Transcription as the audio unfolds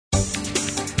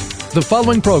The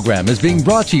following program is being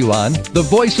brought to you on the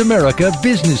Voice America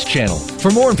Business Channel.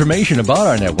 For more information about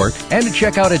our network and to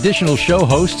check out additional show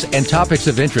hosts and topics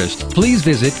of interest, please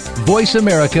visit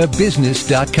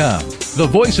voiceamericabusiness.com. The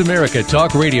Voice America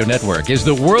Talk Radio Network is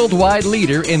the worldwide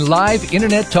leader in live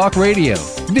Internet talk radio.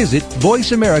 Visit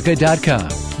voiceamerica.com.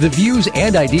 The views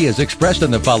and ideas expressed on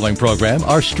the following program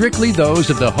are strictly those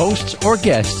of the hosts or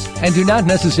guests and do not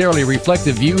necessarily reflect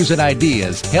the views and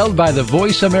ideas held by the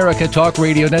Voice America Talk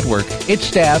Radio Network, its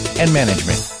staff, and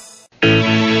management.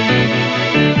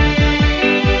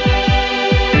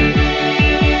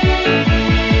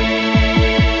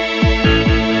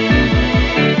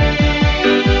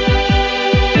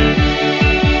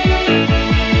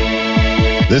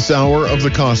 This hour of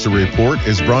the Costa Report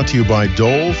is brought to you by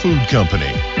Dole Food Company,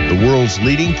 the world's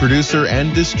leading producer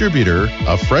and distributor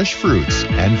of fresh fruits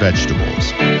and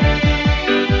vegetables.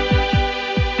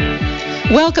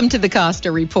 Welcome to the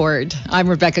Costa Report. I'm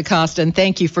Rebecca Costa, and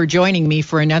thank you for joining me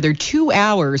for another 2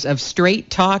 hours of straight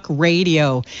talk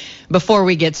radio. Before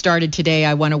we get started today,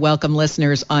 I want to welcome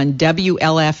listeners on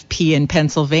WLFP in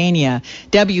Pennsylvania,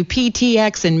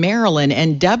 WPTX in Maryland,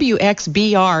 and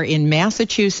WXBR in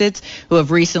Massachusetts, who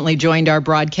have recently joined our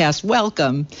broadcast.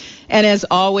 Welcome. And as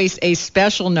always, a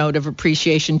special note of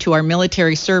appreciation to our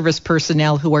military service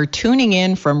personnel who are tuning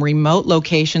in from remote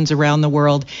locations around the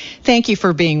world. Thank you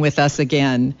for being with us again.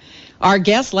 Our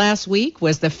guest last week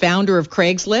was the founder of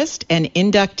Craigslist and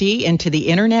inductee into the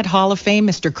Internet Hall of Fame,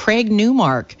 Mr. Craig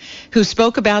Newmark, who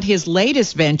spoke about his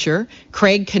latest venture,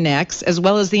 Craig Connects, as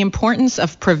well as the importance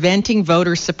of preventing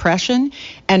voter suppression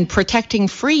and protecting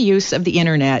free use of the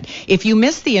Internet. If you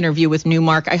missed the interview with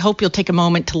Newmark, I hope you'll take a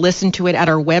moment to listen to it at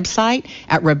our website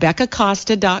at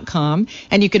RebeccaCosta.com,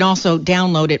 and you can also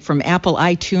download it from Apple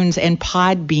iTunes and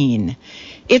Podbean.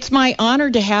 It's my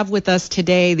honor to have with us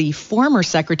today the former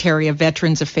Secretary of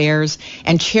Veterans Affairs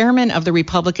and Chairman of the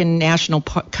Republican National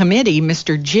Committee,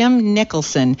 Mr. Jim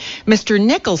Nicholson. Mr.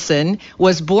 Nicholson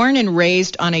was born and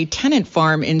raised on a tenant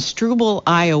farm in Struble,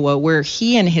 Iowa, where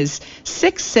he and his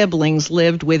 6 siblings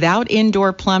lived without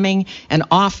indoor plumbing and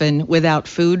often without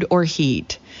food or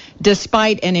heat.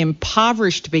 Despite an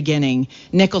impoverished beginning,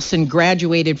 Nicholson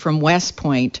graduated from West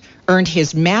Point, earned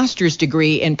his master's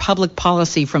degree in public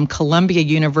policy from Columbia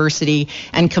University,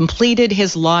 and completed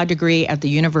his law degree at the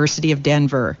University of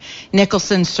Denver.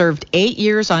 Nicholson served 8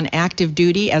 years on active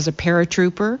duty as a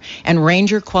paratrooper and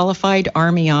Ranger Qualified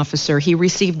Army officer. He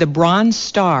received the Bronze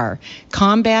Star,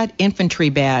 Combat Infantry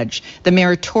Badge, the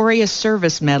Meritorious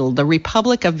Service Medal, the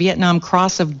Republic of Vietnam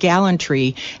Cross of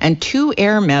Gallantry, and 2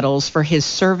 Air Medals for his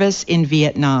service in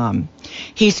Vietnam.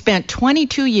 He spent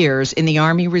 22 years in the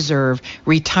Army Reserve,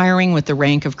 retiring with the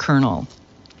rank of colonel.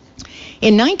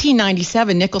 In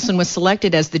 1997, Nicholson was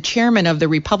selected as the chairman of the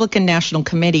Republican National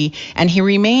Committee, and he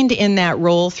remained in that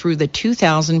role through the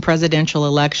 2000 presidential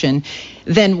election.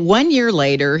 Then 1 year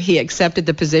later, he accepted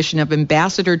the position of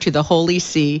ambassador to the Holy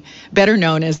See, better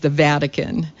known as the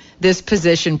Vatican. This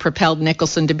position propelled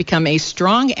Nicholson to become a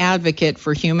strong advocate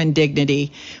for human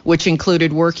dignity, which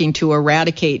included working to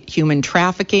eradicate human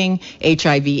trafficking,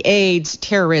 HIV/AIDS,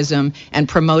 terrorism, and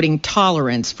promoting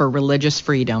tolerance for religious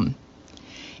freedom.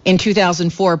 In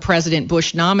 2004, President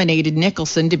Bush nominated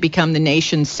Nicholson to become the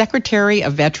nation's Secretary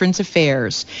of Veterans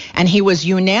Affairs, and he was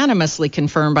unanimously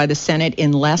confirmed by the Senate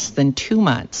in less than 2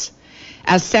 months.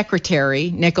 As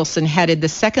secretary, Nicholson headed the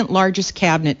second largest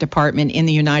cabinet department in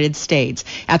the United States.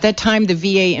 At that time, the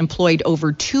VA employed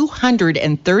over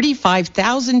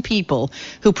 235,000 people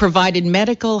who provided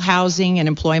medical, housing, and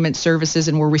employment services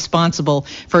and were responsible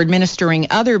for administering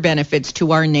other benefits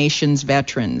to our nation's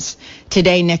veterans.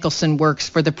 Today, Nicholson works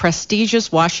for the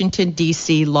prestigious Washington,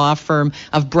 D.C. law firm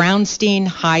of Brownstein,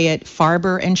 Hyatt,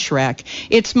 Farber, and Schreck.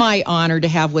 It's my honor to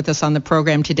have with us on the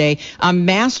program today a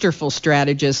masterful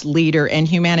strategist, leader, and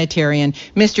humanitarian,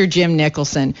 Mr. Jim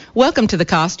Nicholson. Welcome to the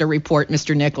Costa Report,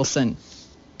 Mr. Nicholson.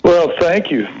 Well, thank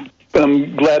you.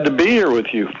 I'm glad to be here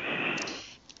with you.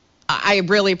 I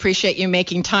really appreciate you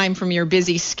making time from your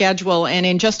busy schedule. And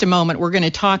in just a moment, we're going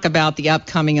to talk about the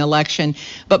upcoming election.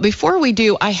 But before we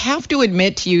do, I have to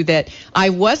admit to you that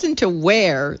I wasn't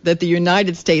aware that the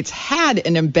United States had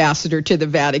an ambassador to the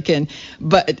Vatican.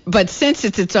 But since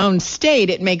it's its own state,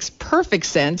 it makes perfect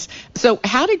sense. So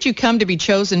how did you come to be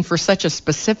chosen for such a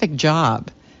specific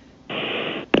job?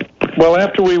 Well,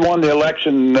 after we won the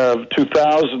election of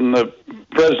 2000, the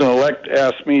president-elect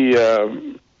asked me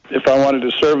if I wanted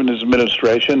to serve in his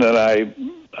administration, and I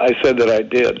said that I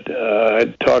did. I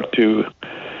talked to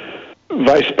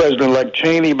Vice President-elect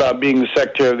Cheney about being the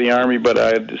Secretary of the Army, but I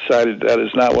had decided that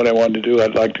is not what I wanted to do.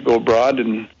 I'd like to go abroad,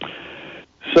 and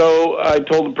so I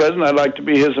told the President I'd like to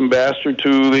be his ambassador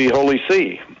to the Holy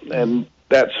See. and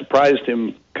that surprised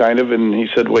him kind of, and he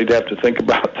said, well, he'd have to think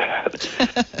about that.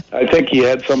 I think he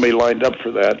had somebody lined up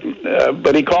for that.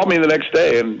 But he called me the next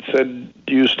day and said,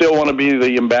 do you still want to be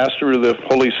the ambassador of the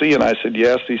Holy See? And I said,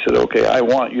 yes. He said, okay, I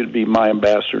want you to be my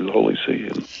ambassador of the Holy See.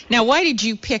 Now, why did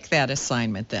you pick that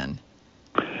assignment then?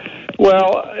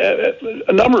 Well,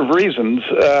 a number of reasons.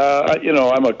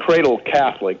 I'm a cradle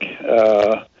Catholic,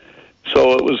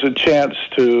 so it was a chance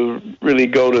to really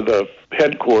go to the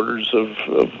headquarters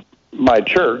of my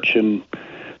church and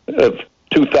of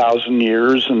 2,000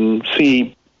 years and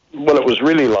see what it was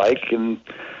really like. And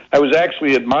I was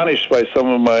actually admonished by some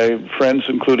of my friends,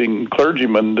 including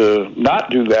clergymen, to not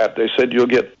do that. They said you'll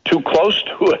get too close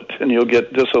to it and you'll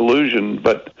get disillusioned.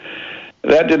 But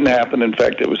that didn't happen. In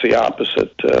fact, it was the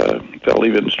opposite. Felt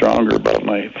even stronger about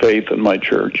my faith and my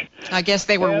church. I guess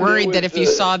they were worried that if you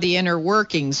saw the inner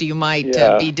workings, you might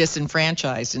be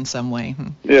disenfranchised in some way.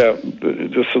 Yeah,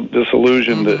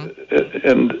 disillusioned,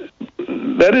 and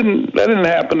that didn't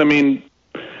happen. I mean,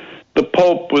 the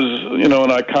Pope was, an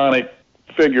iconic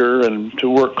figure, and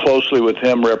to work closely with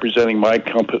him, representing my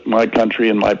country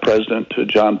and my president,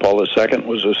 John Paul II,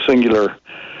 was a singular,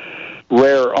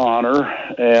 rare honor.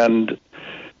 And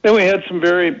then we had some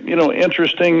very,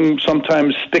 interesting,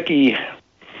 sometimes sticky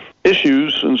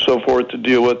issues and so forth to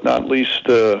deal with, not least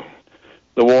the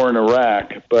war in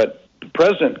Iraq. But the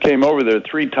president came over there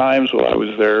 3 times while I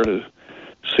was there to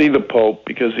see the Pope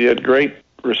because he had great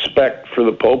respect for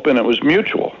the Pope, and it was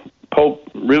mutual. Pope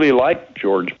really liked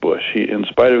George Bush. In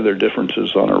spite of their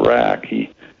differences on Iraq,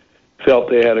 he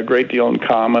felt they had a great deal in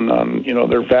common on,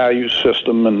 their value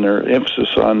system and their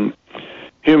emphasis on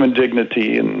human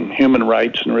dignity and human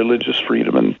rights and religious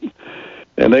freedom,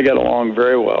 and they got along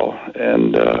very well.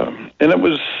 And it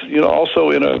was, also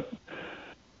in a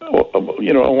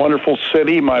wonderful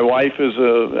city. My wife is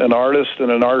an artist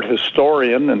and an art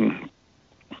historian, and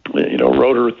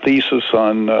wrote her thesis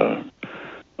on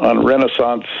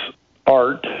Renaissance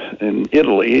art in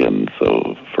Italy, and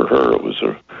so for her it was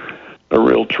a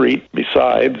real treat.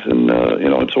 Besides, and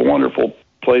it's a wonderful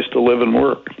place to live and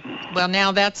work. Well,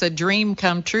 now that's a dream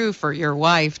come true for your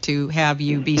wife to have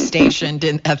you be stationed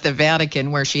at the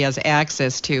Vatican, where she has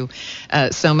access to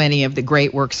so many of the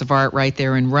great works of art right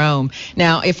there in Rome.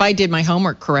 Now, if I did my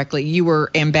homework correctly, you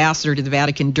were ambassador to the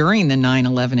Vatican during the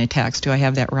 9/11 attacks. Do I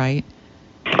have that right?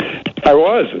 I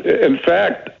was. In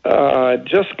fact, I'd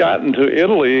just gotten to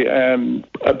Italy, and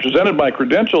I presented my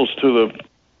credentials to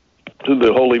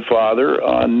the Holy Father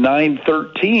on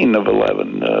 9/13 of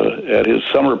 11 at his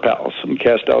summer palace in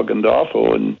Castel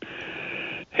Gandolfo, and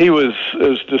he was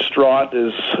as distraught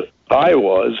as I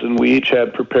was, and we each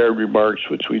had prepared remarks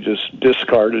which we just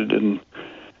discarded. And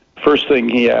first thing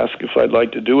he asked if I'd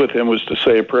like to do with him was to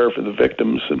say a prayer for the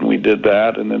victims, and we did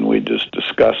that, and then we just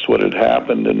discussed what had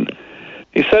happened. And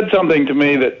he said something to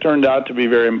me that turned out to be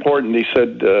very important. He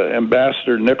said,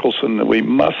 Ambassador Nicholson, that we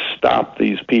must stop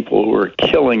these people who are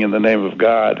killing in the name of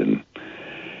God. And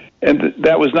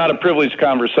that was not a privileged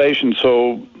conversation,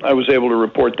 so I was able to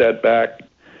report that back.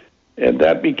 And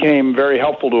that became very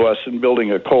helpful to us in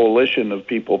building a coalition of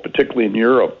people, particularly in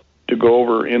Europe, to go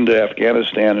over into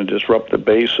Afghanistan and disrupt the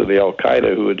base of the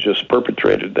Al-Qaeda who had just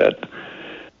perpetrated that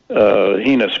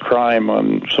heinous crime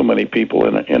on so many people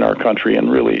in our country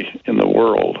and really in the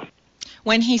world.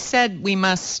 When he said we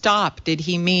must stop, did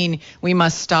he mean we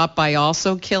must stop by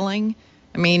also killing?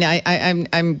 I mean,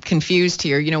 I'm confused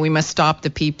here. We must stop the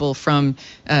people from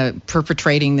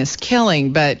perpetrating this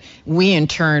killing, but we in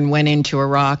turn went into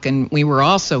Iraq and we were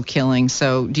also killing.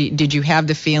 So did you have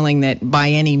the feeling that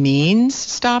by any means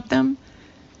stop them?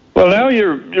 Well, now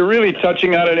you're really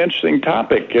touching on an interesting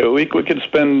topic. We could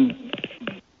spend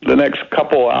the next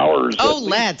couple hours. Oh,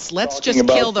 let's just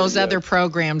kill those other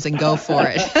programs and go for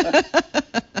it.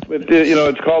 But,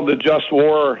 it's called the just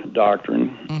war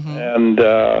doctrine, and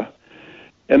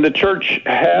the church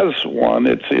has one.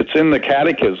 It's in the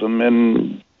catechism,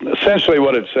 and essentially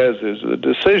what it says is the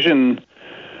decision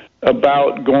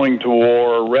about going to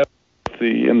war rests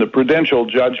in the prudential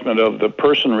judgment of the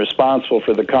person responsible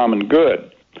for the common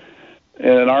good.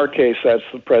 And in our case, that's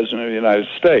the President of the United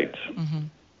States.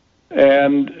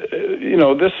 And,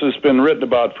 this has been written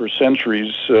about for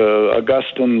centuries.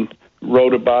 Augustine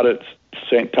wrote about it.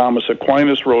 St. Thomas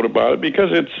Aquinas wrote about it because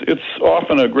it's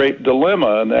often a great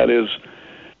dilemma, and that is,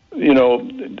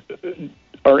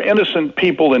 are innocent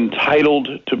people entitled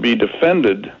to be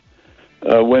defended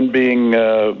when being,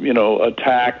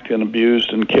 attacked and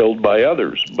abused and killed by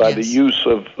others by the use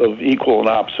of equal and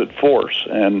opposite force?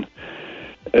 And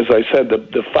as I said,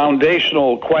 the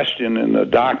foundational question in the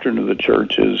doctrine of the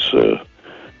church is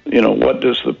what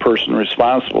does the person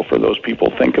responsible for those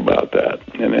people think about that?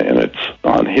 And it's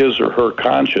on his or her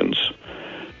conscience.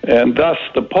 And thus,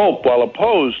 the Pope, while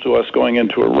opposed to us going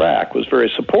into Iraq, was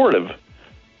very supportive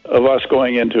of us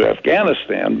going into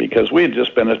Afghanistan because we had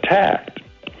just been attacked.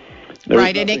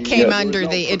 Right, and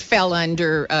it fell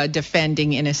under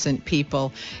defending innocent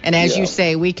people. And as you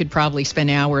say, we could probably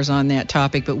spend hours on that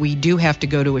topic, but we do have to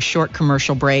go to a short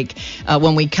commercial break.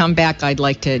 When we come back, I'd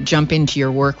like to jump into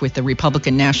your work with the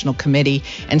Republican National Committee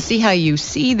and see how you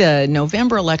see the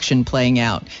November election playing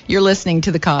out. You're listening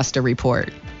to the Costa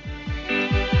Report.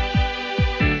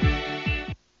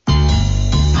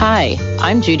 Hi,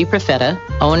 I'm Judy Profeta,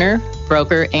 owner,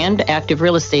 broker, and active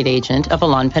real estate agent of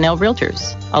Alon Pennell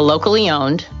Realtors, a locally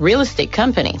owned real estate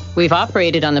company. We've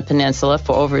operated on the peninsula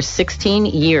for over 16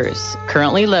 years,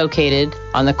 currently located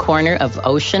on the corner of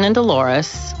Ocean and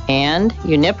Dolores and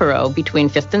Junipero between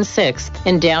 5th and 6th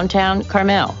in downtown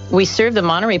Carmel. We serve the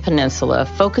Monterey Peninsula,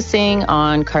 focusing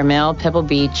on Carmel, Pebble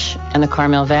Beach, and the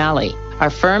Carmel Valley. Our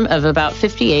firm of about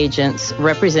 50 agents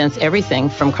represents everything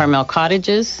from Carmel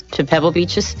Cottages to Pebble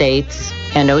Beach Estates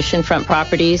and oceanfront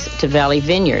properties to Valley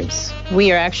Vineyards.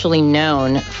 We are actually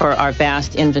known for our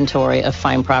vast inventory of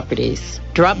fine properties.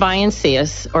 Drop by and see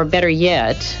us, or better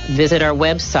yet, visit our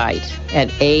website at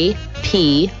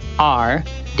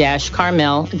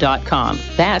apr-carmel.com.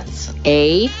 That's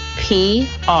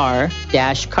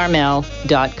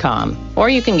apr-carmel.com. Or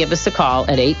you can give us a call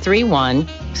at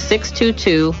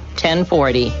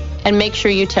 831-622-1040 and make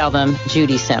sure you tell them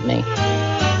Judy sent me.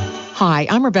 Hi,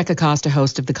 I'm Rebecca Costa,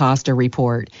 host of the Costa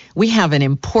Report. We have an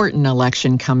important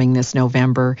election coming this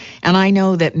November, and I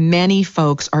know that many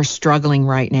folks are struggling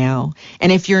right now.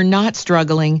 And if you're not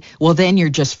struggling, well, then you're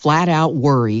just flat out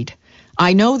worried.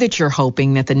 I know that you're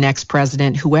hoping that the next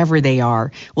president, whoever they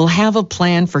are, will have a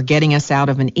plan for getting us out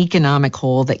of an economic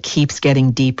hole that keeps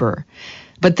getting deeper.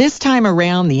 But this time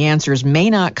around, the answers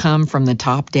may not come from the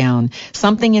top down.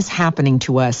 Something is happening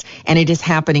to us, and it is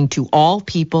happening to all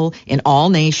people in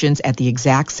all nations at the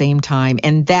exact same time.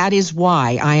 And that is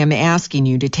why I am asking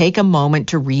you to take a moment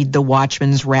to read The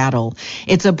Watchman's Rattle.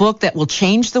 It's a book that will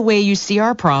change the way you see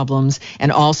our problems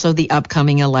and also the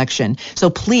upcoming election.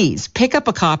 So please pick up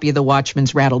a copy of The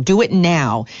Watchman's Rattle. Do it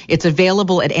now. It's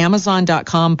available at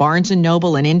Amazon.com, Barnes &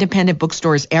 Noble, and independent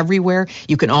bookstores everywhere.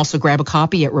 You can also grab a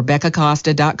copy at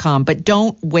RebeccaCosta.com. But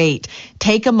don't wait.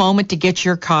 Take a moment to get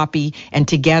your copy, and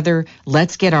together,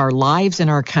 let's get our lives and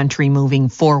our country moving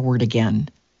forward again.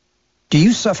 Do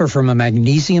you suffer from a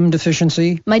magnesium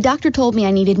deficiency? My doctor told me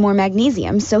I needed more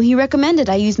magnesium, so he recommended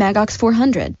I use Magox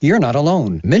 400. You're not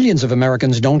alone. Millions of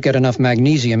Americans don't get enough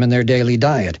magnesium in their daily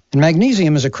diet. And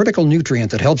magnesium is a critical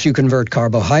nutrient that helps you convert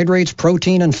carbohydrates,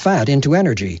 protein, and fat into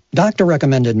energy.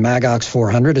 Doctor-recommended Magox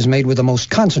 400 is made with the most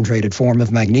concentrated form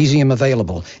of magnesium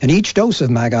available, and each dose of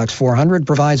Magox 400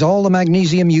 provides all the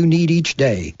magnesium you need each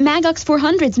day. Magox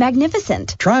 400's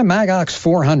magnificent. Try Magox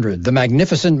 400, the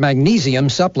magnificent magnesium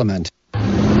supplement.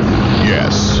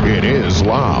 Yes, it is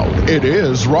loud. It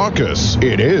is raucous.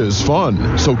 It is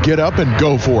fun. So get up and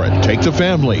go for it. Take the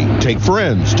family, take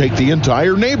friends, take the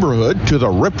entire neighborhood to the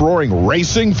rip-roaring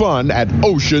racing fun at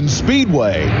Ocean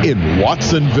Speedway in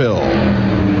Watsonville.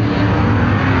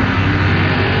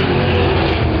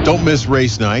 Don't miss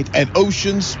race night at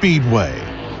Ocean Speedway.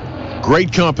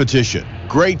 Great competition,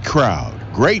 great crowd,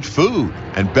 great food,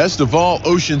 and best of all,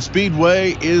 Ocean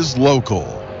Speedway is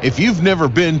local. If you've never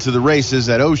been to the races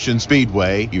at Ocean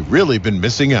Speedway, you've really been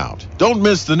missing out. Don't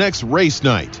miss the next race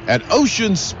night at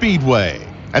Ocean Speedway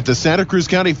at the Santa Cruz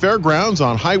County Fairgrounds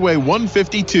on Highway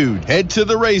 152. Head to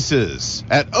the races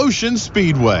at Ocean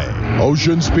Speedway.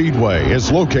 Ocean Speedway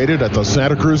is located at the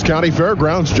Santa Cruz County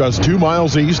Fairgrounds just 2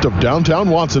 miles east of downtown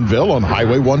Watsonville on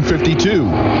Highway 152.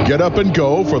 Get up and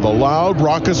go for the loud,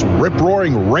 raucous,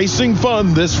 rip-roaring racing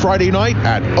fun this Friday night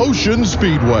at Ocean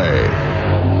Speedway.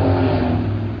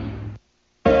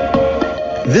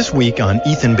 This week on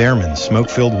Ethan Behrman's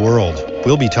Smoke-Filled World,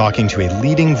 we'll be talking to a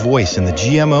leading voice in the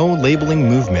GMO labeling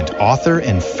movement, author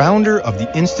and founder of the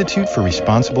Institute for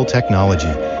Responsible Technology,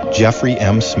 Jeffrey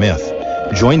M. Smith.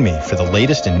 Join me for the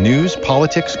latest in news,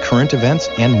 politics, current events,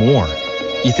 and more.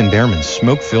 Ethan Behrman's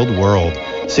Smoke-Filled World,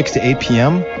 6 to 8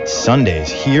 p.m., Sundays,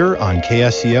 here on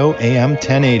KSCO AM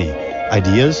 1080.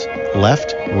 Ideas,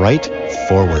 left, right,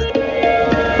 forward.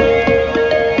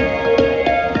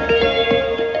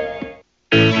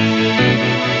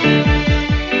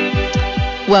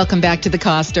 Welcome back to the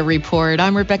Costa Report.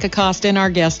 I'm Rebecca Costa, and our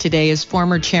guest today is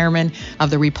former chairman of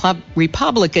the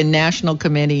Republican National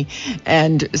Committee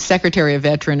and Secretary of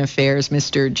Veteran Affairs,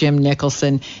 Mr. Jim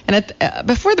Nicholson. And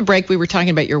before the break, we were talking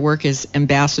about your work as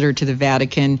ambassador to the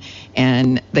Vatican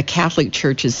and the Catholic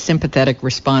Church's sympathetic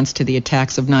response to the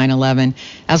attacks of 9/11,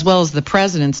 as well as the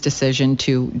president's decision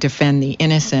to defend the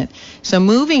innocent. So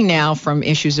moving now from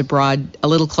issues abroad a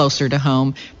little closer to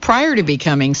home, prior to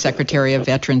becoming Secretary of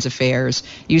Veterans Affairs,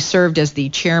 you served as the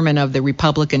chairman of the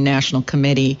Republican National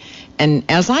Committee. And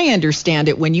as I understand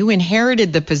it, when you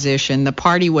inherited the position, the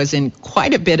party was in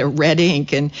quite a bit of red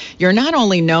ink. And you're not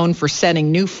only known for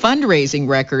setting new fundraising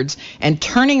records and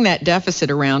turning that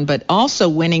deficit around, but also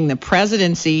winning the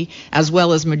presidency as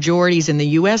well as majorities in the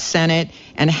U.S. Senate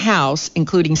and House,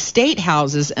 including state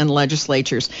houses and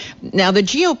legislatures. Now, the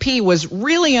GOP was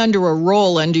really under a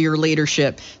roll under your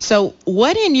leadership. So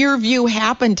what, in your view,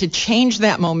 happened to change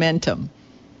that momentum?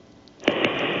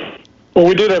 Well,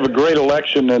 we did have a great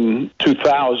election in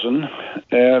 2000,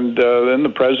 and then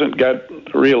the president got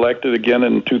reelected again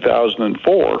in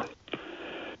 2004.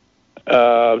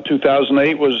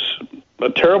 2008 was a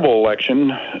terrible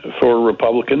election for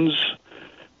Republicans,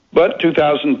 but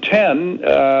 2010,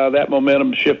 that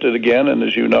momentum shifted again, and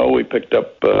as you know, we picked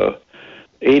up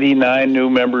 89 new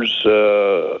members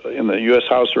in the U.S.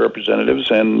 House of Representatives,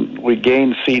 and we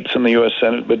gained seats in the U.S.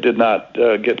 Senate, but did not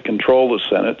get control of the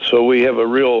Senate. So we have a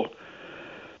real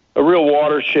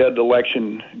watershed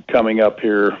election coming up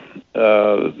here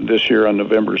this year on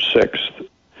November 6th,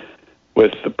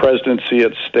 with the presidency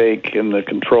at stake and the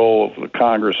control of the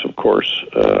Congress, of course.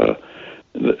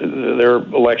 There are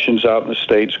elections out in the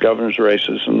states, governor's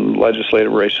races and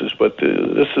legislative races, but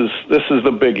this is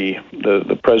the biggie,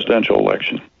 the presidential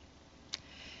election.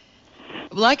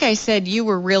 Like I said, you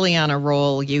were really on a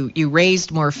roll. You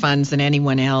raised more funds than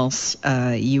anyone else.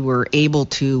 You were able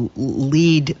to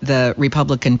lead the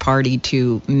Republican Party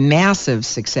to massive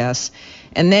success.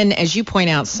 And then, as you point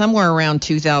out, somewhere around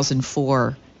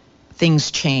 2004,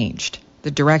 things changed.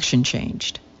 The direction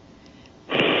changed.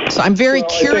 So I'm very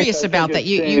curious about that.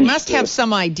 You must have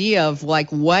some idea of like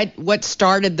what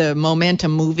started the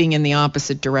momentum moving in the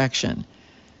opposite direction.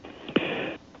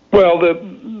 Well,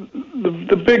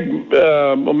 the big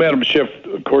momentum shift,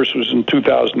 of course, was in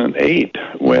 2008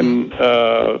 when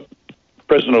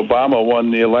President Obama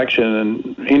won the election,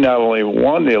 and he not only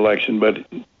won the election, but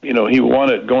he won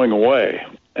it going away.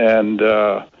 And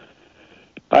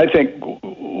I think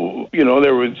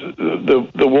there was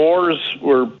the wars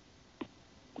were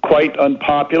quite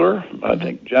unpopular, I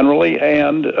think, generally,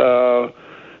 and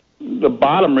the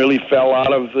bottom really fell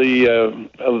out of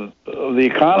the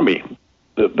economy.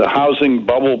 The housing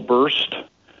bubble burst,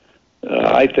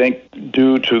 I think,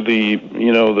 due to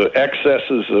the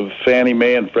excesses of Fannie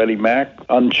Mae and Freddie Mac,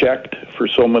 unchecked for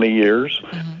so many years.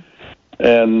 Mm-hmm.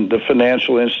 And the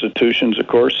financial institutions, of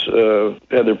course,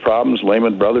 had their problems.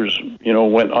 Lehman Brothers,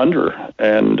 went under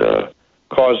and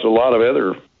caused a lot of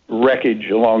other wreckage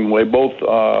along the way, both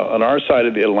on our side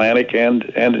of the Atlantic and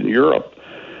in Europe.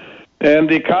 And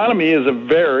the economy is a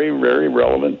very, very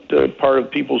relevant part of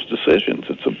people's decisions.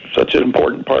 It's such an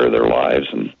important part of their lives.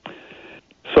 And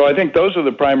so I think those are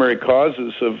the primary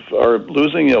causes of our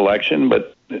losing the election.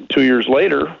 But 2 years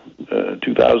later,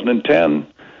 2010,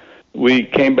 we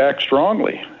came back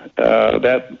strongly.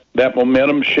 That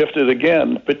momentum shifted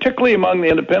again, particularly among the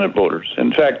independent voters.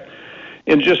 In fact,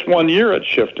 in just 1 year it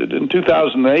shifted. In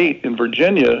 2008 in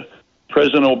Virginia,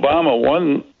 President Obama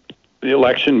won the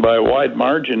election by a wide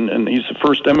margin, and he's the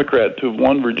first Democrat to have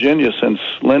won Virginia since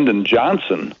Lyndon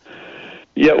Johnson.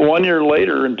 Yet 1 year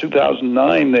later, in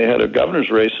 2009, they had a governor's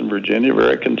race in Virginia,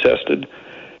 very contested,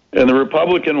 and the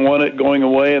Republican won it going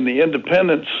away, and the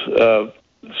independents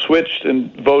switched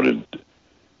and voted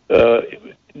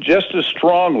just as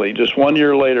strongly, just 1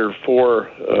 year later, for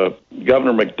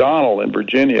Governor McDonnell in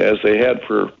Virginia as they had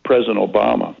for President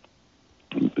Obama,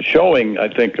 showing, I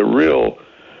think, a real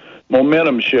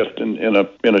momentum shift in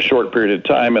a short period of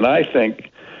time, and I think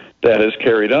that has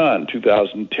carried on.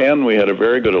 2010, we had a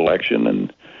very good election,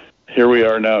 and here we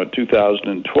are now at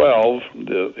 2012.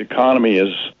 The economy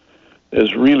is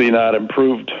really not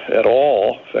improved at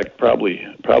all. In fact,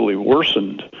 probably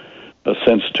worsened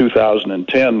since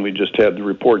 2010. We just had the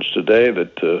reports today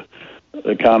that the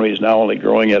economy is now only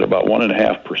growing at about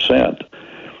 1.5%.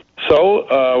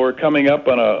 So we're coming up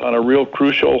on a real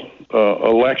crucial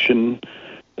election.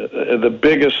 The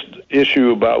biggest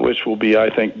issue about which will be, I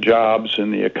think, jobs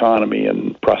and the economy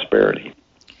and prosperity.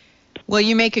 Well,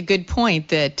 you make a good point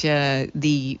that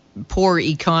the poor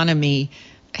economy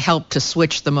helped to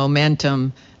switch the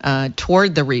momentum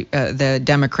toward the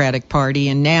Democratic Party,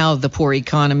 and now the poor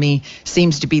economy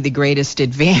seems to be the greatest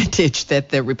advantage that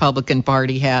the Republican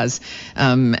Party has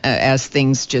as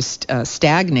things just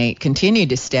continue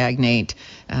to stagnate.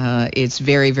 It's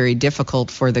very, very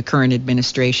difficult for the current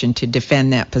administration to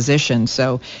defend that position.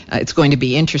 So it's going to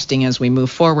be interesting as we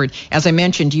move forward. As I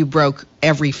mentioned, you broke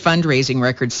every fundraising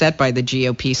record set by the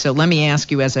GOP. So let me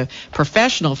ask you, as a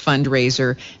professional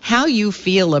fundraiser, how you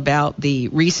feel about the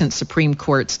recent Supreme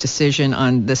Court's decision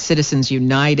on the Citizens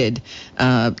United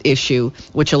issue,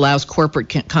 which allows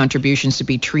corporate contributions to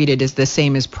be treated as the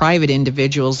same as private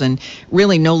individuals and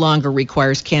really no longer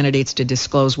requires candidates to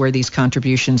disclose where these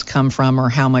contributions come from or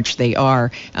how much they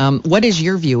are. What is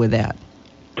your view of that?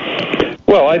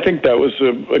 Well, I think that was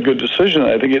a good decision.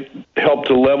 I think it helped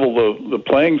to level the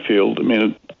playing field. I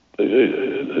mean,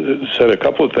 it said a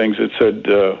couple of things. It said,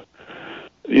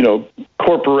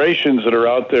 corporations that are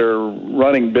out there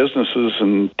running businesses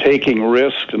and taking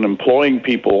risks and employing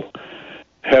people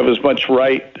have as much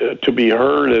right to be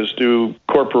heard as do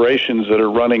corporations that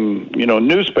are running,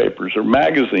 newspapers or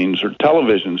magazines or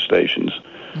television stations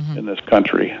in this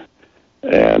country.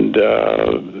 And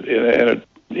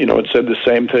it said the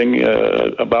same thing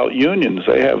about unions.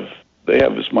 They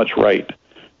have as much right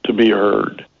to be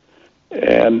heard.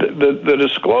 And the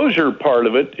disclosure part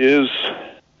of it is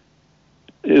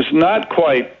not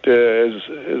quite as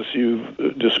you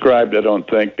described, I don't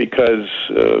think, because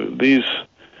these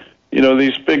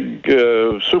big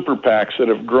super PACs that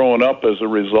have grown up as a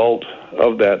result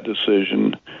of that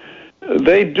decision,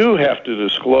 they do have to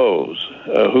disclose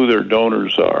who their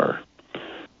donors are.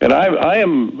 And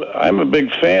I'm a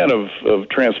big fan of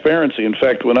transparency. In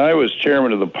fact, when I was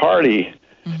chairman of the party,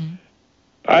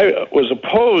 I was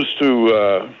opposed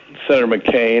to Senator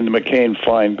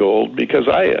McCain-Feingold, because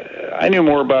I knew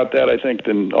more about that, I think,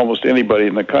 than almost anybody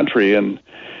in the country. And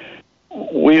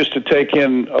we used to take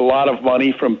in a lot of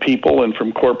money from people and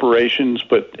from corporations,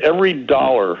 but every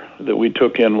dollar that we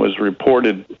took in was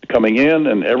reported coming in,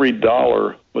 and every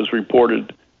dollar was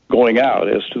reported going out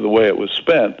as to the way it was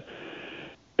spent.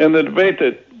 And the debate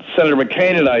that Senator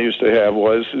McCain and I used to have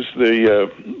was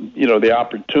the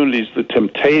opportunities, the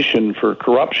temptation for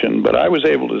corruption. But I was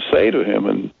able to say to him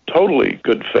in totally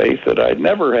good faith that I'd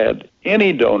never had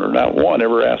any donor, not one,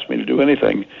 ever asked me to do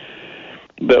anything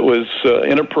that was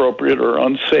inappropriate or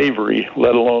unsavory,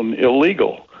 let alone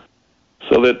illegal.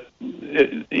 So that,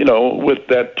 with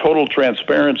that total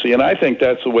transparency, and I think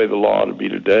that's the way the law ought to be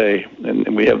today,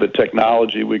 and we have the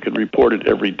technology, we could report it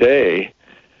every day.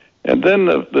 And then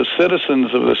the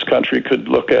citizens of this country could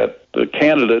look at the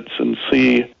candidates and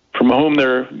see from whom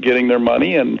they're getting their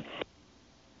money and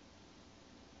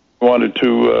wanted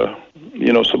to,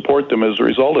 support them as a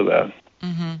result of that.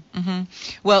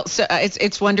 Well, so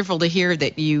it's wonderful to hear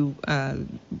that you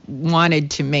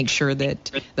wanted to make sure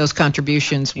that those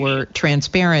contributions were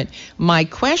transparent. My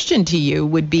question to you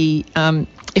would be,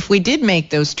 if we did make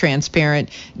those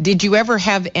transparent, did you ever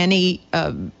have any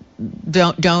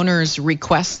donors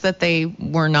request that they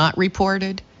were not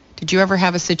reported? Did you ever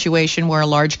have a situation where a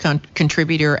large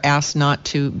contributor asked not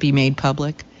to be made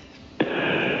public?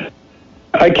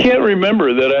 I can't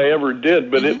remember that I ever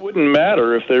did, but it wouldn't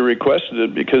matter if they requested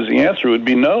it, because the answer would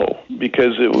be no,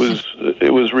 because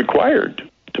it was required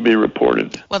to be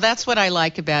reported. Well, that's what I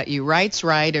like about you. Right's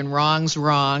right and wrong's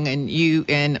wrong. And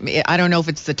I don't know if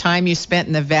it's the time you spent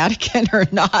in the Vatican or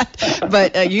not,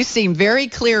 but you seem very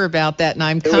clear about that, and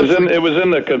I'm comforted. It was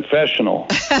in the confessional.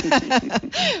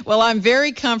 Well, I'm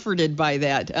very comforted by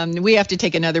that. We have to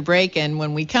take another break, and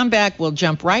when we come back, we'll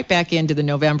jump right back into the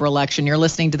November election. You're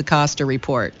listening to the Costa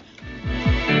Report.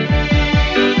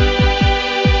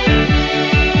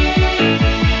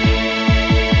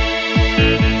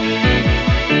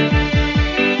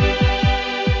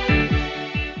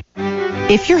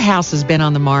 If your house has been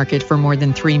on the market for more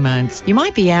than 3 months, you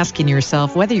might be asking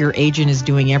yourself whether your agent is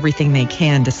doing everything they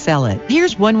can to sell it.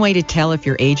 Here's one way to tell if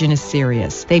your agent is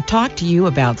serious. They've talked to you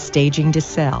about staging to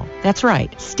sell. That's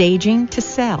right, staging to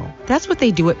sell. That's what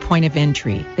they do at Point of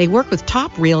Entry. They work with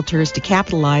top realtors to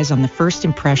capitalize on the first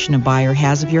impression a buyer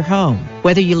has of your home.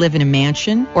 Whether you live in a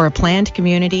mansion or a planned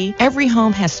community, every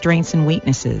home has strengths and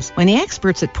weaknesses. When the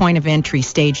experts at Point of Entry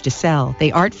stage to sell,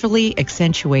 they artfully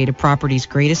accentuate a property's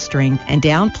greatest strength and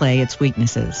and downplay its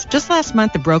weaknesses. Just last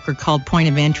month, the broker called Point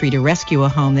of Entry to rescue a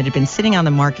home that had been sitting on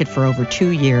the market for over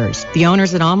 2 years. The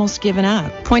owners had almost given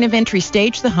up. Point of Entry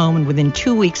staged the home, and within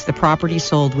 2 weeks, the property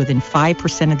sold within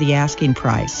 5% of the asking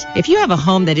price. If you have a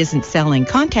home that isn't selling,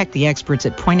 contact the experts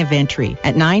at Point of Entry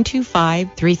at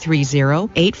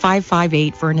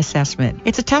 925-330-8558 for an assessment.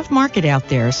 It's a tough market out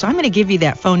there, so I'm going to give you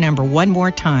that phone number one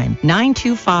more time,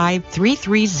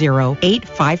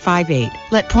 925-330-8558.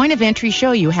 Let Point of Entry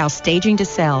show you how staging to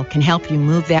sell can help you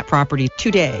move that property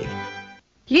today.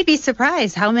 You'd be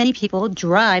surprised how many people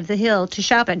drive the hill to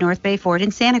shop at North Bay Ford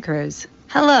in Santa Cruz.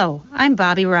 Hello, I'm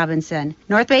Bobby Robinson.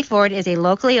 North Bay Ford is a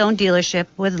locally owned dealership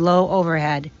with low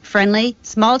overhead, friendly,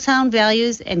 small-town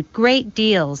values, and great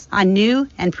deals on new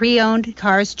and pre-owned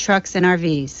cars, trucks, and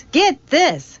RVs. Get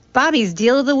this! Bobby's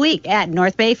Deal of the Week at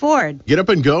North Bay Ford. Get up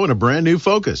and go in a brand new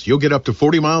Focus. You'll get up to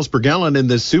 40 miles per gallon in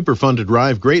this super fun to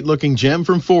drive, great looking gem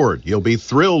from Ford. You'll be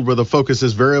thrilled with the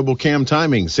Focus's variable cam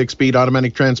timing, 6-speed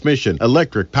automatic transmission,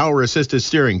 electric power assisted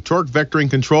steering, torque vectoring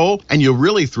control, and you'll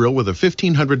really thrill with a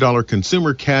 $1,500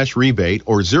 consumer cash rebate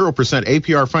or 0%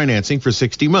 APR financing for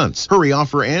 60 months. Hurry,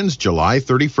 offer ends July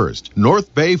 31st.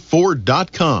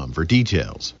 NorthBayFord.com for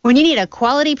details. When you need a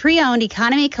quality pre-owned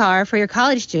economy car for your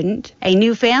college student, a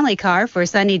new family car for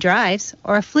Sunday drives,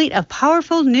 or a fleet of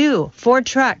powerful new Ford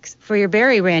trucks for your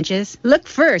berry ranches, look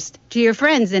first to your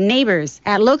friends and neighbors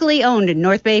at locally owned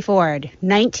North Bay Ford,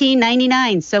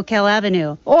 1999 Soquel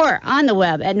Avenue, or on the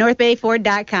web at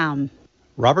northbayford.com.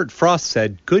 Robert Frost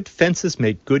said, "Good fences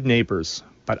make good neighbors,"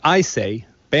 but I say,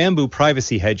 bamboo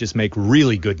privacy hedges make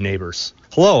really good neighbors.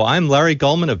 Hello, I'm Larry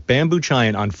Gullman of Bamboo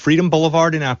Giant on Freedom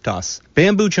Boulevard in Aptos.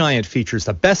 Bamboo Giant features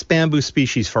the best bamboo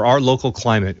species for our local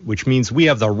climate, which means we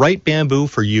have the right bamboo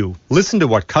for you. Listen to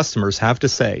what customers have to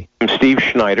say. I'm Steve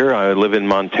Schneider. I live in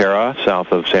Montera,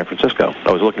 south of San Francisco.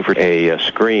 I was looking for a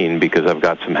screen because I've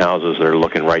got some houses that are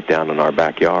looking right down in our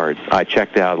backyard. I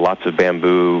checked out lots of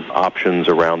bamboo options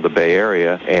around the Bay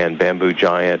Area, and Bamboo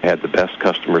Giant had the best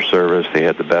customer service. They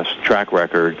had the best track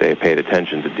record. They paid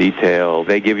attention to detail.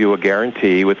 They give you a guarantee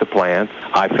with the plants.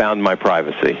 I found my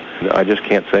privacy. I just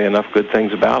can't say enough good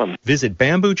things about them. Visit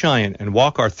Bamboo Giant and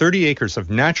walk our 30 acres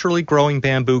of naturally growing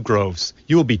bamboo groves.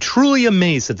 You will be truly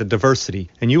amazed at the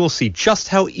diversity, and you will see just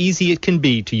how easy it can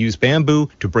be to use bamboo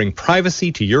to bring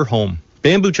privacy to your home.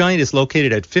 Bamboo Giant is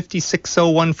located at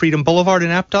 5601 Freedom Boulevard in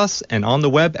Aptos and on the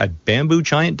web at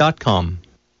bamboogiant.com.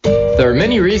 There are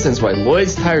many reasons why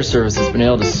Lloyd's Tire Service has been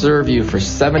able to serve you for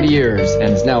 70 years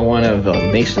and is now one of the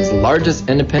nation's largest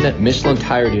independent Michelin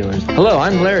tire dealers. Hello,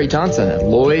 I'm Larry Johnson at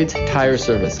Lloyd's Tire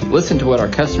Service. Listen to what our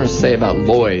customers say about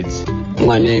Lloyd's.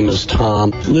 My name is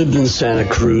Tom. Lived in Santa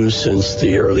Cruz since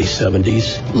the early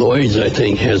 70s. Lloyd's, I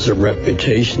think, has a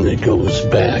reputation that goes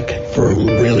back for a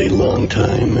really long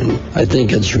time, and I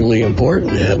think it's really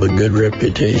important to have a good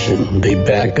reputation. They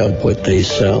back up what they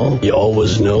sell. You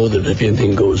always know that if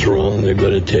anything goes wrong, they're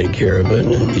going to take care of it,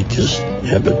 and you just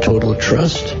have a total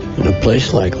trust in a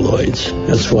place like Lloyd's.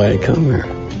 That's why I come here.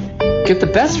 Get the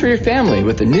best for your family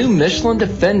with the new Michelin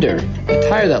Defender, a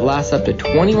tire that lasts up to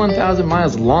 21,000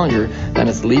 miles longer than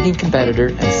its leading competitor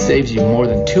and saves you more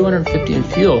than $250 in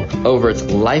fuel over its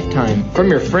lifetime. From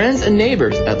your friends and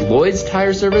neighbors at Lloyd's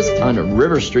Tire Service on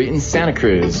River Street in Santa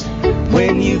Cruz.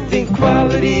 When you think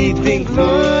quality, think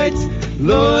Lloyd's.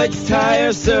 Lloyd's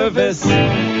Tire Service.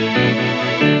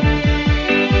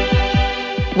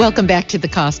 Welcome back to the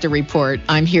Costa Report.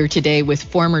 I'm here today with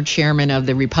former chairman of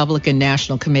the Republican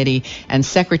National Committee and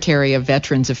Secretary of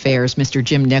Veterans Affairs, Mr.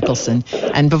 Jim Nicholson.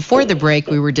 And before the break,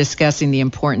 we were discussing the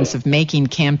importance of making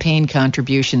campaign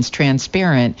contributions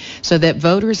transparent so that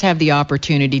voters have the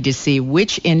opportunity to see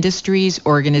which industries,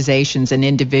 organizations, and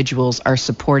individuals are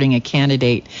supporting a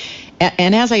candidate.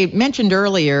 And as I mentioned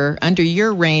earlier, under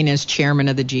your reign as chairman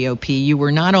of the GOP, you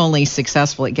were not only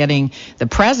successful at getting the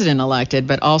president elected,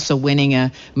 but also winning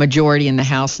a majority in the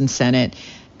House and Senate.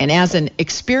 And as an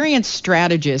experienced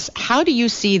strategist, how do you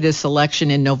see this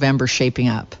election in November shaping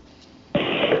up?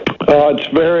 It's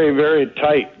very, very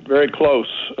tight, very close.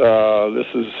 This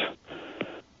is,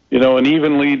 an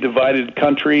evenly divided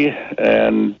country,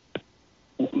 and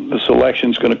this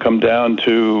election's going to come down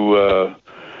to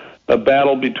a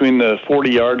battle between the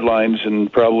 40-yard lines in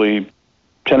probably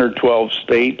 10 or 12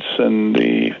 states, and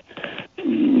the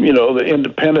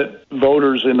independent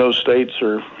voters in those states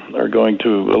are going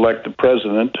to elect the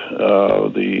president.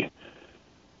 The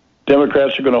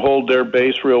Democrats are going to hold their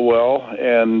base real well,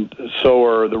 and so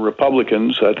are the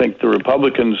Republicans. I think the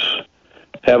Republicans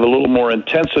have a little more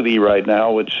intensity right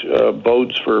now, which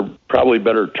bodes for probably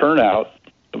better turnout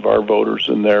of our voters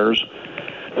than theirs.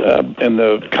 And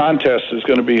the contest is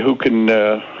going to be who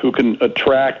can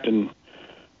attract and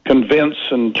convince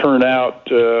and turn out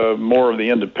more of the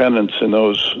independents in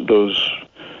those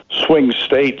swing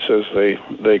states, as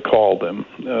they call them.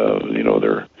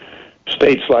 They're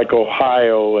states like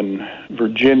Ohio and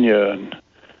Virginia and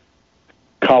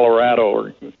Colorado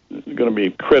are going to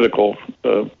be critical,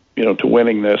 to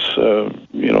winning this.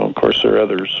 Of course, there are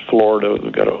others. Florida,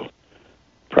 we've got to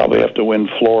probably have to win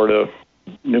Florida,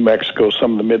 New Mexico,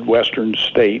 some of the Midwestern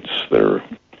states that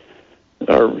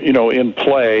are in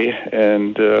play,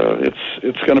 and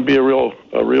it's going to be a real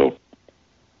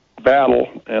battle.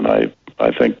 And I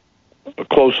think a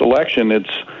close election. It's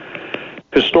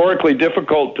historically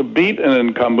difficult to beat an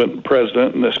incumbent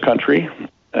president in this country,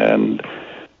 and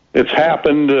it's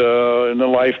happened in the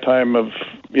lifetime of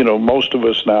most of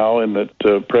us now, in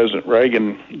that President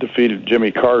Reagan defeated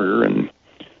Jimmy Carter in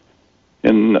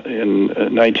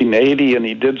 1980, and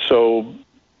he did so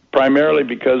primarily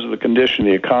because of the condition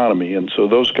of the economy, and so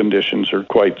those conditions are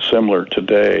quite similar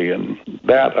today, and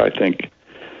that, I think,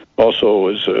 also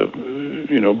is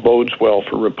bodes well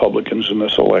for Republicans in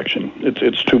this election.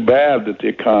 It's too bad that the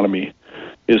economy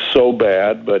is so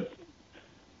bad, but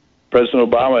President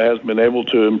Obama has been able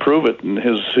to improve it, and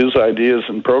his ideas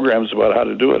and programs about how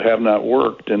to do it have not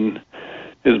worked, and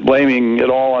his blaming it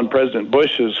all on President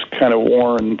Bush is kind of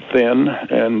worn thin,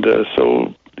 and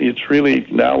so it's really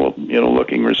now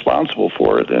looking responsible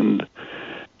for it, and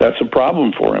that's a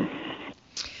problem for him.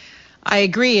 I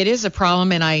agree. It is a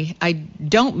problem, and I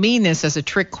don't mean this as a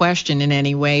trick question in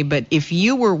any way, but if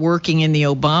you were working in the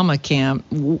Obama camp,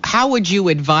 how would you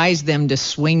advise them to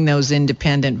swing those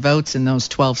independent votes in those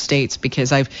 12 states?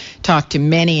 Because I've talked to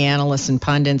many analysts and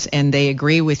pundits, and they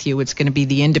agree with you. It's going to be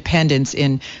the independents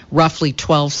in roughly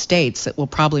 12 states that will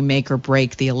probably make or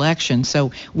break the election. So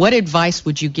what advice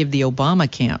would you give the Obama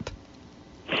camp?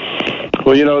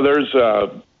 Well,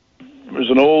 there's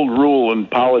an old rule in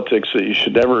politics that you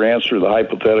should never answer the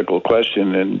hypothetical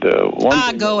question. And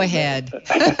go ahead.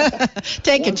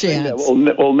 Take a chance.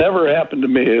 That will never happen to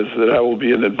me is that I will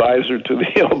be an advisor to the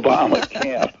Obama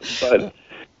camp.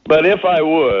 But if I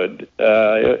would,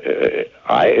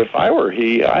 if I were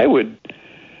he, I would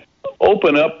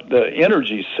open up the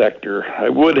energy sector. I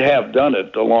would have done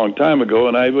it a long time ago,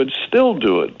 and I would still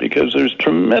do it because there's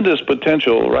tremendous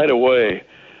potential right away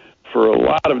for a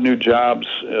lot of new jobs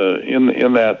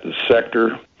in that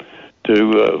sector,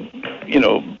 to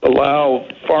allow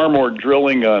far more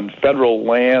drilling on federal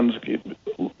lands,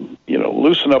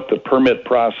 loosen up the permit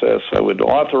process. I would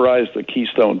authorize the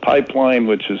Keystone Pipeline,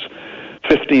 which is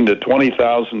 15 to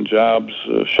 20,000 jobs,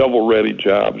 shovel-ready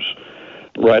jobs,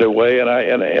 right away.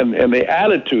 And the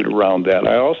attitude around that,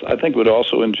 I think, would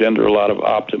also engender a lot of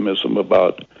optimism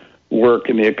about work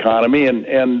in the economy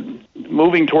and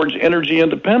moving towards energy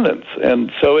independence.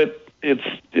 And so it's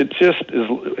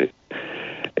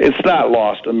not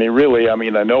lost. I mean, really, I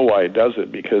know why he does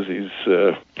it, because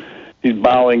he's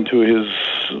bowing to his,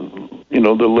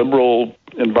 the liberal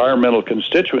environmental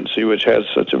constituency, which has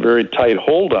such a very tight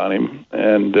hold on him.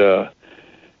 And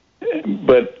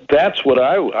but that's what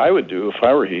I would do if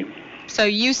I were he. So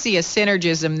you see a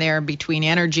synergism there between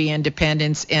energy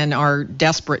independence and our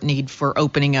desperate need for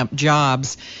opening up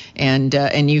jobs, and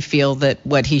you feel that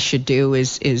what he should do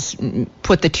is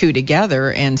put the two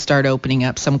together and start opening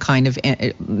up some kind of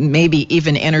maybe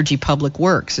even energy public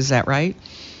works. Is that right?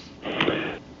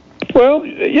 Well,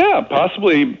 yeah,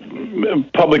 possibly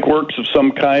public works of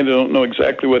some kind. I don't know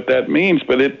exactly what that means,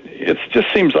 but it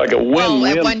just seems like a win-win. Well,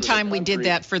 at one time we did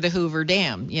that for the Hoover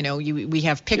Dam. We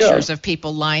have pictures of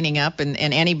people lining up, and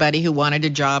anybody who wanted a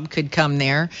job could come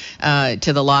there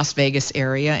to the Las Vegas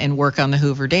area and work on the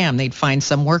Hoover Dam. They'd find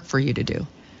some work for you to do.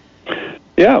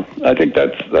 Yeah, I think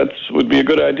that's would be a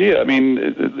good idea. I mean,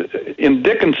 in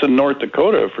Dickinson, North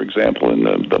Dakota, for example, in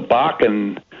the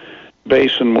Bakken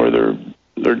Basin where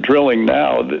they're drilling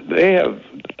now, they have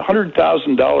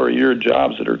 $100,000 a year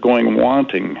jobs that are going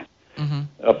wanting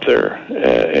up there,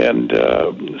 and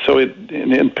so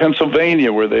in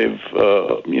Pennsylvania, where they've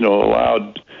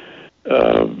allowed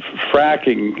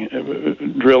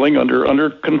fracking drilling under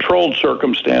controlled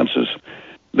circumstances,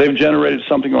 they've generated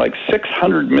something like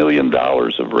 $600 million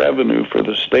of revenue for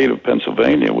the state of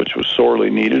Pennsylvania, which was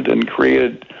sorely needed, and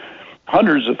created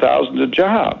hundreds of thousands of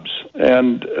jobs,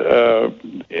 and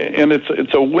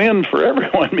it's a win for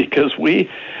everyone, because we're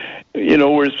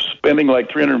spending like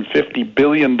 $350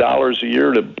 billion a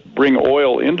year to bring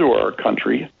oil into our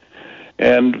country,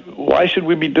 and why should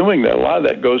we be doing that? A lot of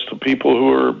that goes to people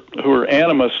who are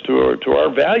animus to our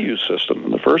value system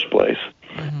in the first place.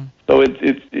 Mm-hmm. So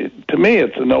it to me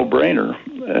it's a no-brainer,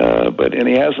 and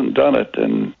he hasn't done it,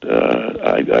 and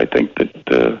I think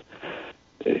that.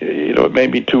 It may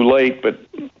be too late, but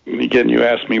he again, you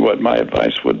asked me what my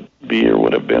advice would be or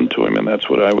would have been to him, and that's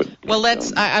what I would. Well,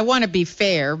 I want to be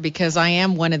fair because I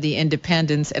am one of the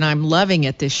independents, and I'm loving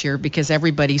it this year because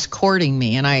everybody's courting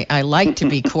me, and I like to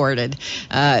be courted.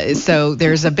 So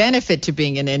there's a benefit to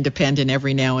being an independent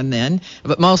every now and then,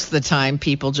 but most of the time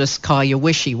people just call you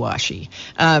wishy-washy.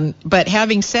 But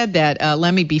having said that,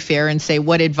 let me be fair and say,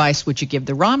 what advice would you give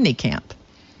the Romney camp?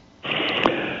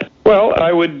 Well,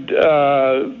 I would.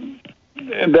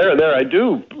 And there, I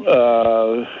do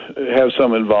have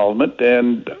some involvement,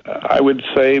 and I would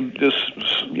say just,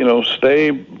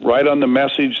 stay right on the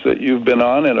message that you've been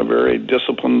on in a very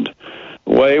disciplined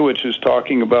way, which is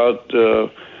talking about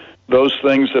those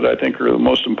things that I think are the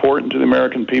most important to the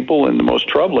American people and the most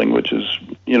troubling, which is,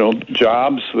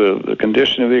 jobs, the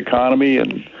condition of the economy,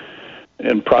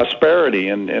 and prosperity,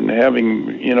 and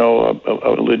having,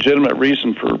 a legitimate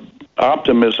reason for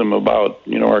optimism about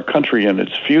our country and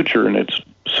its future and its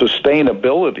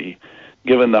sustainability,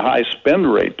 given the high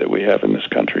spend rate that we have in this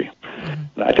country.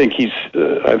 Mm-hmm. I think he's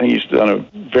done a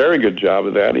very good job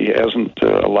of that. He hasn't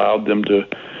allowed them to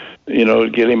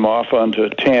get him off onto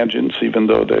tangents, even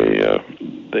though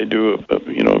they do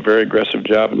a very aggressive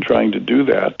job in trying to do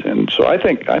that. And so I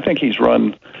think he's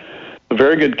run a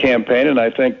very good campaign, and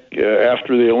I think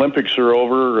after the Olympics are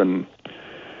over and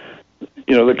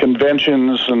the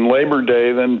conventions and Labor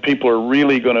Day, then people are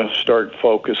really going to start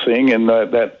focusing, and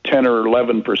that 10 or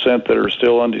 11% that are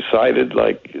still undecided,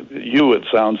 like you, it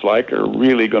sounds like, are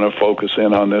really going to focus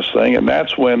in on this thing, and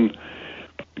that's when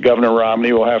Governor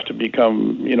Romney will have to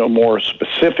become, more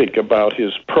specific about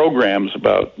his programs,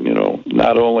 about,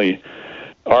 not only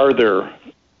are there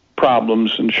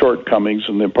problems and shortcomings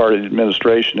in the part of the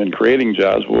administration in creating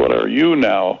jobs, but what are you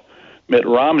now, Mitt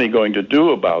Romney, going to do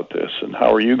about this, and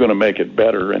how are you going to make it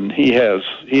better? And he has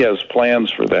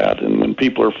plans for that. And when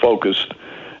people are focused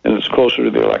and it's closer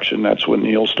to the election, that's when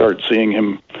you'll start seeing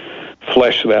him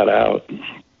flesh that out.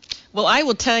 Well, I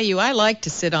will tell you, I like to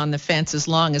sit on the fence as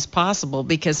long as possible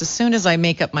because as soon as I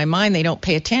make up my mind, they don't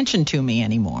pay attention to me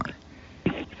anymore.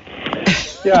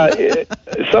 Yeah,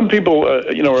 some people,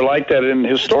 are like that. And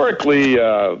historically,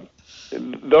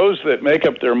 those that make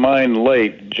up their mind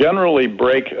late generally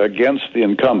break against the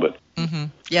incumbent. Mm-hmm.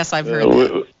 Yes, I've heard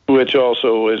that. Which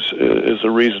also is a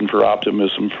reason for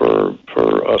optimism for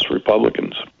us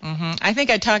Republicans. Mm-hmm. I think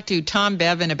I talked to Tom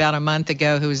Bevan about a month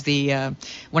ago, who's the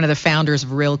one of the founders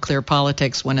of Real Clear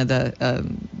Politics, one of the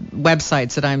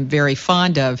websites that I'm very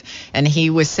fond of, and he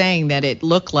was saying that it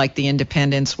looked like the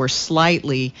independents were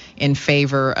slightly in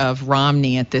favor of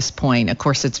Romney at this point. Of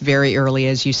course, it's very early,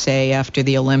 as you say. After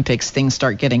the Olympics, things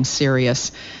start getting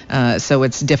serious, so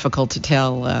it's difficult to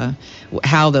tell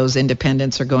how those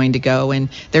independents are going to go. And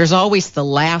there's always the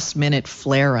last-minute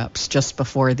flare-ups just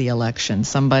before the election.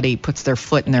 Somebody puts their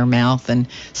foot in their mouth, and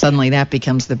suddenly that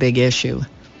becomes the big issue.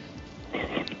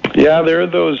 Yeah, there are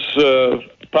those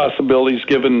possibilities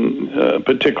given,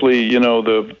 particularly,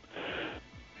 the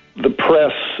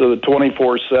press, the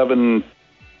 24/7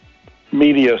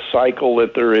 media cycle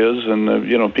that there is,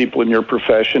 and people in your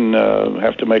profession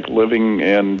have to make a living,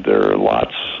 and there are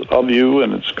lots of you,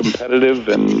 and it's competitive,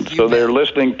 and so they're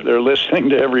listening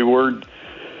to every word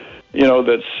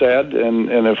that's said,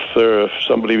 and if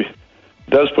somebody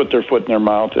does put their foot in their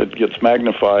mouth, it gets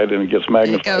magnified, and it gets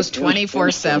magnified. It goes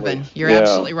 24/7. You're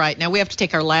absolutely right. Now we have to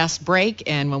take our last break,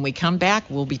 and when we come back,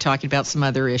 we'll be talking about some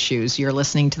other issues. You're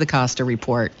listening to the Costa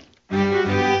Report.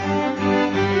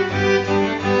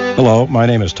 Hello, my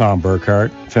name is Tom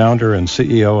Burkhart, founder and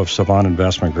CEO of Savant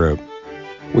Investment Group.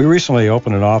 We recently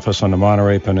opened an office on the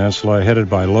Monterey Peninsula headed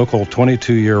by local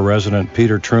 22-year resident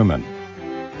Peter Truman.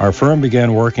 Our firm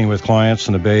began working with clients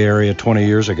in the Bay Area 20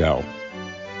 years ago.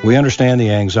 We understand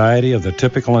the anxiety of the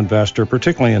typical investor,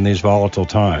 particularly in these volatile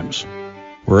times.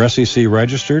 We're SEC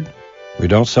registered, we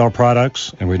don't sell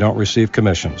products, and we don't receive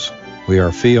commissions. We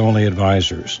are fee-only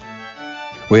advisors.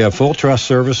 We have full trust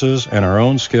services and our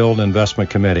own skilled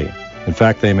investment committee. In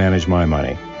fact, they manage my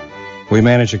money. We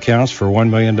manage accounts for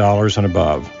 $1 million and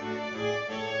above.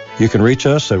 You can reach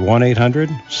us at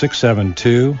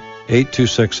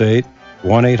 1-800-672-8268,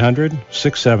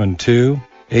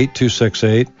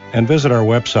 1-800-672-8268, and visit our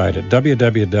website at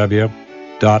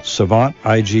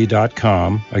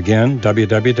www.savantig.com. Again,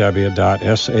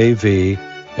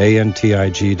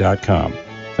 www.savantig.com.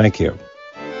 Thank you.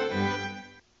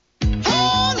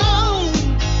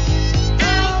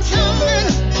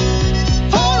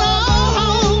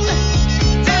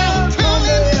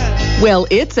 Well,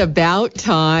 it's about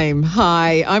time.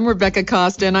 Hi, I'm Rebecca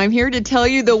Costa, and I'm here to tell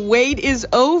you the wait is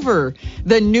over.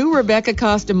 The new Rebecca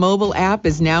Costa mobile app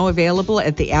is now available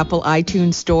at the Apple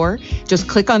iTunes Store. Just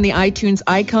click on the iTunes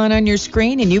icon on your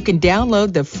screen, and you can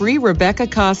download the free Rebecca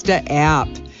Costa app.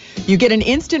 You get an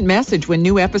instant message when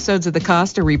new episodes of the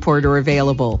Costa Report are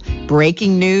available.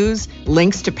 Breaking news,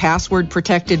 links to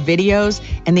password-protected videos,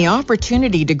 and the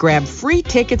opportunity to grab free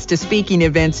tickets to speaking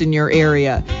events in your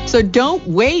area. So don't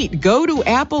wait. Go to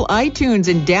Apple iTunes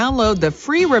and download the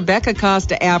free Rebecca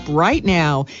Costa app right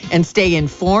now and stay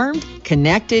informed,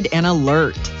 connected, and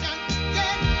alert.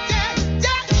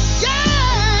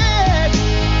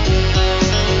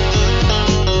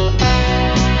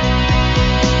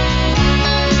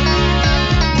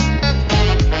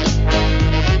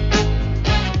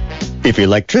 If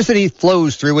electricity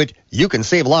flows through it, you can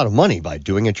save a lot of money by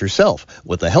doing it yourself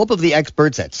with the help of the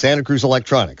experts at Santa Cruz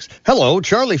Electronics. Hello,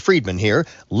 Charlie Friedman here.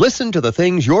 Listen to the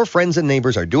things your friends and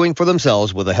neighbors are doing for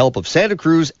themselves with the help of Santa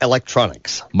Cruz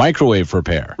Electronics. Microwave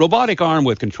repair. Robotic arm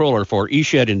with controller for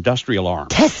eShed industrial arm.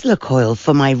 Tesla coil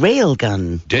for my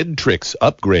railgun. Dead tricks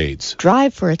upgrades.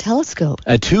 Drive for a telescope.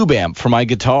 A tube amp for my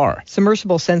guitar.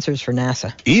 Submersible sensors for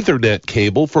NASA. Ethernet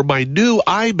cable for my new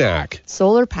iMac.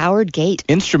 Solar-powered gate.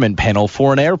 Instrument panel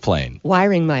for an airplane.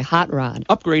 Wiring my hot rod.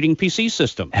 Upgrading PC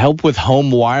system. Help with home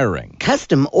wiring.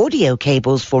 Custom audio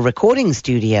cables for recording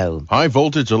studio. High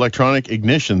voltage electronic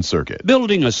ignition circuit.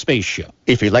 Building a spaceship.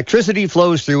 If electricity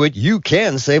flows through it, you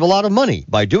can save a lot of money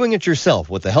by doing it yourself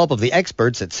with the help of the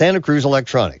experts at Santa Cruz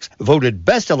Electronics. Voted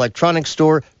Best Electronics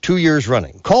Store 2 years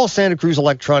running. Call Santa Cruz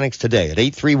Electronics today at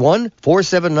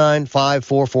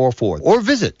 831-479-5444 or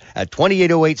visit at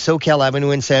 2808 SoCal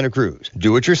Avenue in Santa Cruz.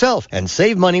 Do it yourself and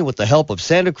save money with the help of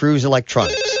Santa Cruz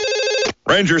Electronics.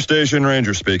 Ranger Station,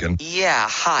 Ranger speaking. Yeah,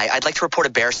 hi. I'd like to report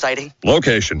a bear sighting.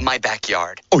 Location. My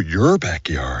backyard. Oh, your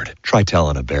backyard. Try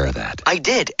telling a bear that. I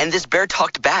did, and this bear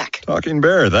talked back. Talking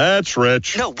bear, that's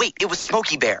rich. No, wait, it was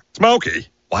Smokey Bear. Smokey?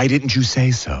 Why didn't you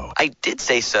say so? I did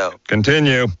say so.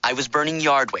 Continue. I was burning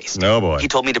yard waste. No, boy. He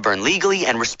told me to burn legally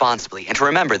and responsibly, and to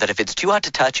remember that if it's too hot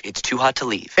to touch, it's too hot to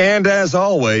leave. And as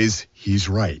always, he's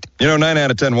right. You know, 9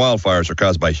 out of 10 wildfires are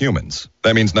caused by humans.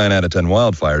 That means 9 out of 10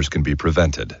 wildfires can be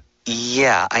prevented.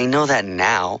 Yeah, I know that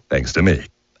now. Thanks to me.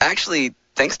 Actually,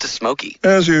 thanks to Smokey.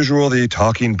 As usual, the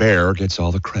talking bear gets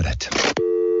all the credit.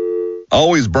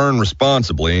 Always burn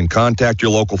responsibly and contact your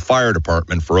local fire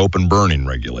department for open burning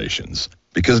regulations.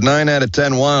 Because 9 out of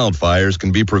 10 wildfires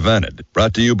can be prevented.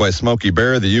 Brought to you by Smokey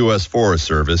Bear, the U.S. Forest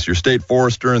Service, your state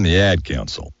forester, and the Ad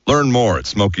Council. Learn more at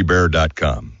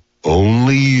SmokeyBear.com.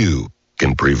 Only you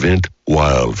can prevent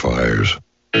wildfires.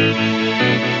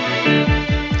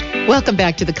 Welcome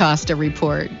back to the Costa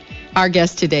Report. Our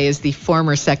guest today is the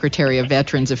former Secretary of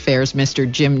Veterans Affairs, Mr.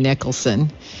 Jim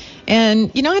Nicholson. And,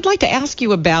 you know, I'd like to ask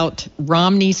you about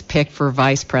Romney's pick for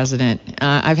vice president.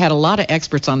 I've had a lot of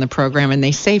experts on the program, and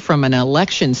they say from an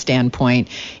election standpoint,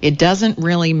 it doesn't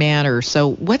really matter.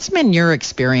 So what's been your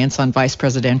experience on vice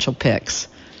presidential picks?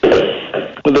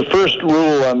 Well, the first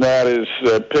rule on that is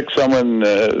pick someone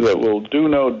that will do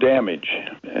no damage.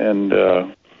 And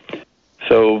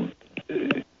so,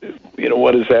 you know,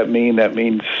 what does that mean? That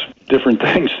means different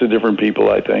things to different people,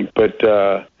 I think. But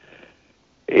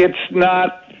it's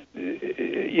not,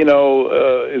 you know,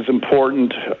 as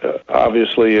important,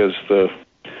 obviously, as the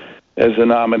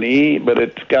nominee, but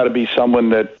it's got to be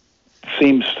someone that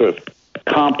seems to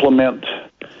complement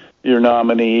your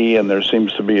nominee, and there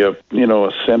seems to be a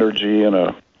synergy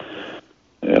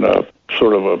and a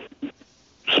sort of a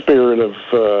spirit of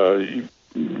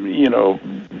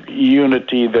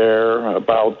unity there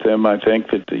about them. I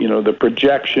think that the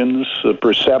projections, the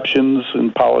perceptions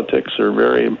in politics are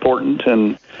very important,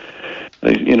 and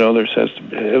there has to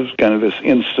be kind of this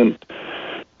instant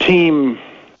team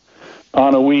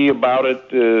ennui about it.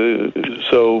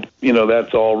 So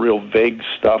that's all real vague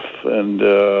stuff, and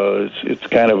it's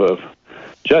kind of a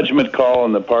judgment call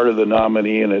on the part of the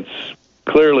nominee, and it's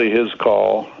clearly his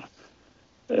call.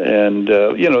 And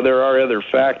there are other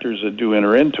factors that do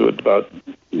enter into it about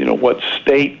what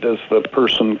state does the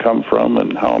person come from,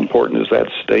 and how important is that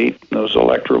state, those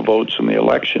electoral votes in the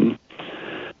election.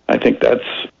 I think that's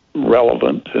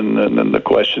relevant, and then the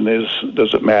question is,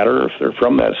 does it matter if they're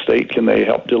from that state? Can they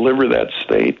help deliver that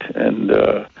state? And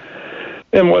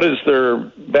what is their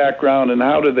background, and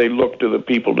how do they look to the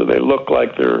people? Do they look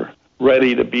like they're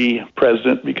ready to be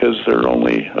president because they're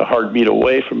only a heartbeat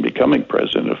away from becoming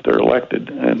president if they're elected?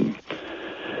 And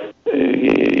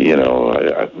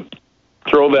I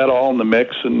throw that all in the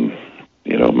mix, and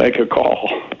make a call.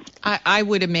 I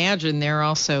would imagine they're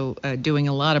also doing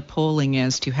a lot of polling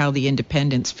as to how the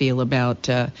independents feel about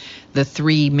the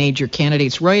three major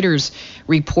candidates. Reuters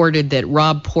reported that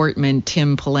Rob Portman,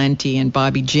 Tim Pawlenty, and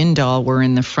Bobby Jindal were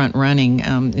in the front running.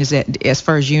 Is that, as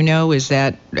far as you know, is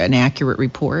that an accurate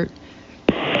report?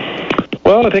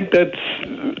 Well, I think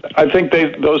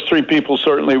those three people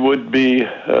certainly would be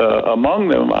among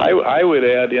them. I would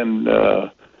add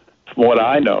in. From what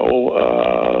I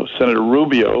know, Senator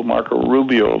Marco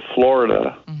Rubio of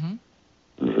Florida,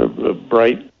 a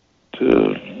bright,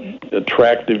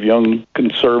 attractive, young,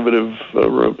 conservative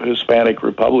Hispanic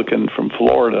Republican from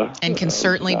Florida. And can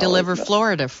certainly deliver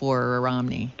Florida for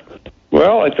Romney.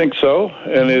 Well, I think so,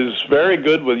 and is very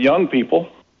good with young people,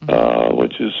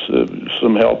 which is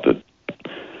some help that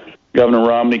Governor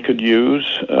Romney could use.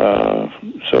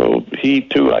 So he,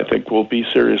 too, I think, will be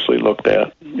seriously looked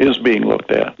at, is being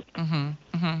looked at.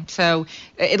 So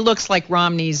it looks like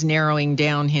Romney's narrowing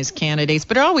down his candidates,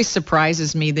 but it always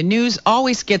surprises me. The news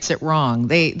always gets it wrong.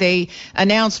 They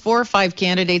announce 4 or 5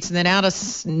 candidates, and then out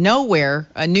of nowhere,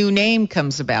 a new name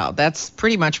comes about. That's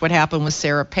pretty much what happened with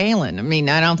Sarah Palin. I mean,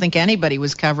 I don't think anybody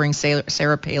was covering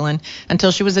Sarah Palin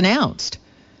until she was announced.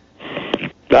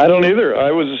 I don't either.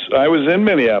 I was in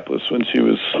Minneapolis when she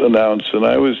was announced, and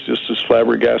I was just as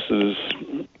flabbergasted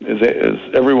as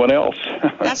everyone else.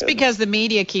 That's because the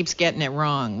media keeps getting it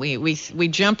wrong. We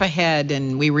jump ahead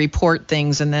and we report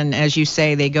things, and then, as you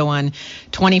say, they go on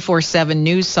 24/7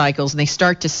 news cycles, and they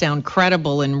start to sound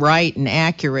credible and right and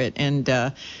accurate.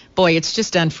 And boy, it's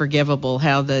just unforgivable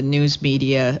how the news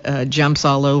media jumps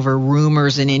all over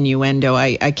rumors and innuendo.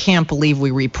 I can't believe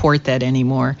we report that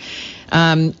anymore.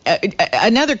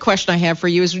 Another question I have for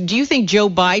you is, do you think Joe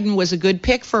Biden was a good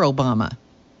pick for Obama?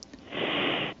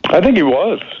 I think he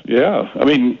was, yeah. I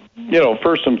mean,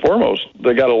 first and foremost,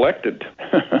 they got elected.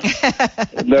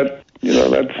 That's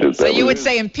it. So you would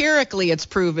say empirically it's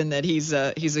proven that he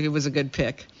was a good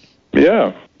pick.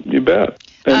 Yeah, you bet.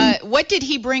 What did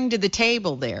he bring to the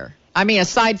table there? I mean,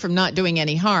 aside from not doing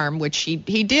any harm, which he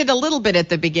did a little bit at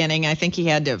the beginning. I think he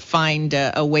had to find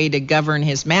a way to govern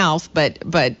his mouth. But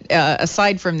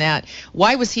aside from that,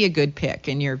 why was he a good pick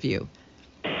in your view?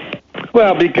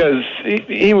 Well, because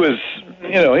he was,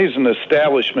 he's an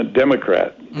establishment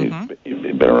Democrat. He's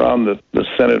been around the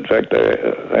Senate. In fact,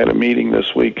 I had a meeting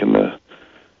this week in the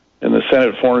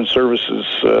Senate Foreign Services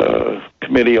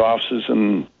Committee offices,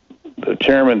 and the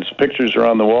chairman's pictures are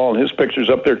on the wall, and his picture's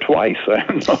up there twice. I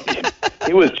don't know.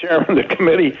 He was chairman of the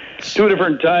committee 2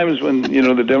 different times when,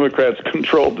 the Democrats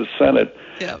controlled the Senate.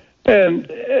 Yep.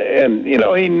 And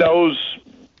he knows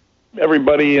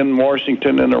everybody in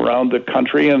Washington and around the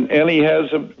country, and he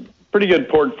has a pretty good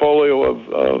portfolio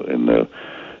of in the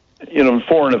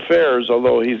foreign affairs,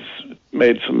 although he's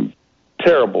made some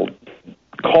terrible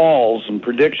calls and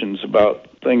predictions about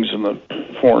things in the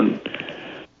foreign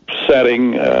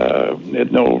setting.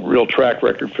 Had no real track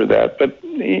record for that, but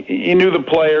he knew the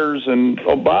players, and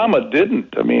Obama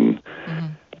didn't. I mean,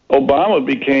 Obama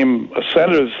became a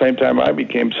senator at the same time I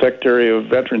became Secretary of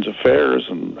Veterans Affairs,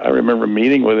 and I remember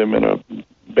meeting with him in a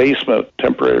basement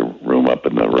temporary room up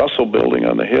in the Russell Building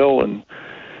on the Hill, and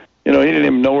he didn't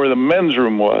even know where the men's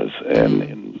room was,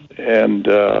 and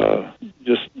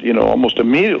just almost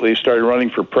immediately started running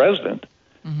for president,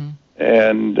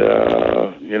 and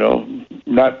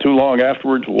not too long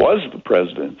afterwards was the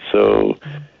president. So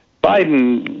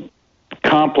Biden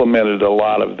complemented a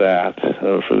lot of that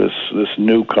for this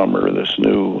newcomer, this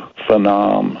new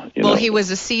phenom. Well, he was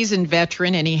a seasoned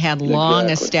veteran, and he had long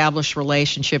established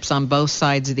relationships on both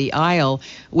sides of the aisle,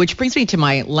 which brings me to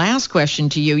my last question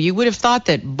to you. You would have thought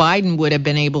that Biden would have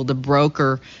been able to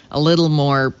broker a little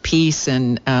more peace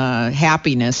and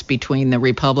happiness between the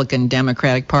Republican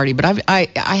Democratic Party, but I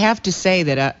have to say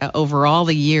that over all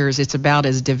the years, it's about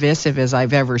as divisive as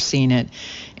I've ever seen it.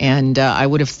 And I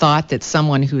would have thought that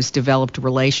someone who's developed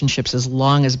relationships as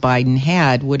long as Biden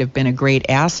had would have been a great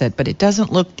asset, but it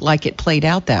doesn't look like it played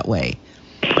out that way.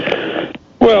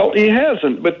 Well, he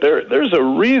hasn't, but there's a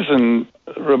reason,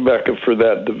 Rebecca, for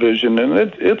that division, and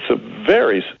it's a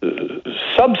very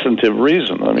substantive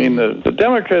reason. I mean, the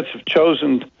Democrats have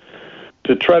chosen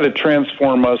to try to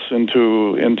transform us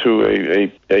into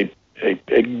a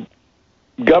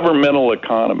governmental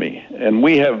economy, and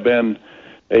we have been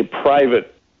a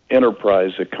private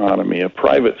enterprise economy, a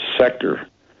private sector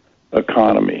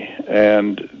economy,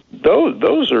 and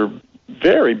those are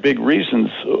very big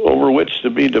reasons over which to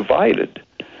be divided.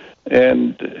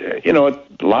 And a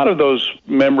lot of those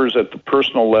members at the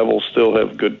personal level still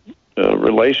have good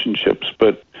relationships,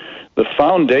 but the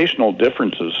foundational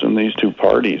differences in these two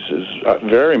parties is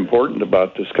very important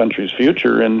about this country's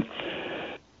future. And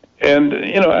And,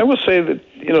 I will say that,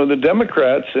 the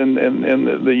Democrats and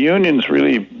the unions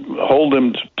really hold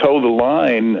them to toe the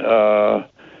line,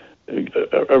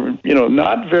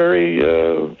 not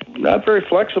very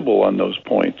flexible on those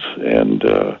points. And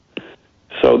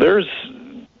so there's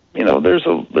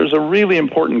a really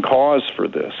important cause for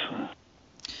this.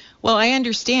 Well, I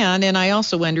understand, and I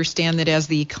also understand that as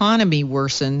the economy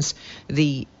worsens,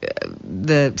 the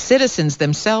citizens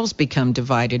themselves become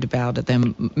divided about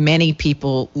them. Many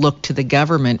people look to the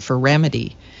government for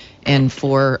remedy and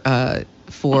for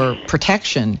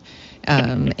protection,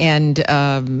 and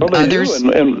others.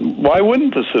 Do. And why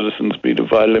wouldn't the citizens be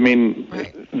divided? I mean,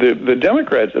 the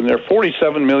Democrats, and there are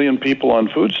 47 million people on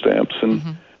food stamps,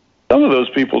 and some of those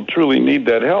people truly need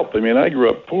that help. I mean, I grew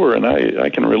up poor, and I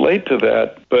can relate to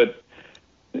that, but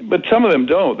some of them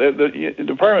don't. The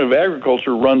Department of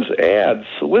Agriculture runs ads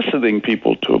soliciting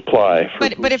people to apply.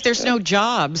 But if there's no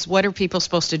jobs, what are people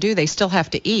supposed to do? They still have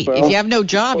to eat. Well, if you have no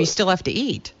job, you still have to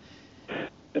eat.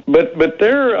 But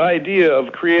their idea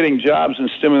of creating jobs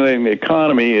and stimulating the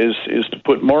economy is to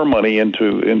put more money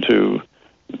into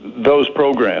those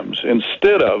programs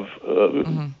instead of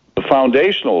the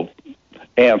foundational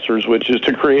answers, which is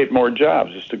to create more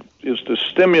jobs, is to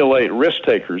stimulate risk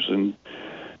takers and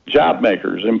job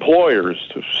makers, employers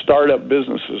to start up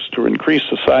businesses, to increase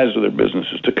the size of their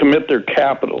businesses, to commit their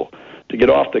capital, to get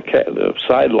off the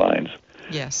sidelines.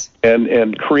 Yes.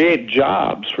 And create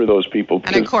jobs for those people.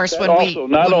 And of course, that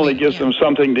not only gives them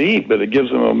something to eat, but it gives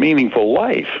them a meaningful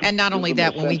life. And not only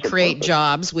that, when we create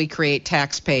jobs, we create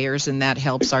taxpayers, and that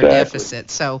helps our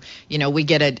deficit. So, we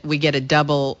get a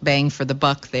double bang for the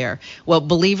buck there. Well,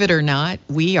 believe it or not,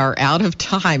 we are out of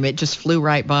time. It just flew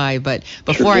right by. But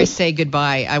before I say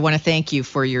goodbye, I want to thank you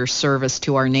for your service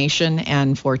to our nation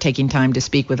and for taking time to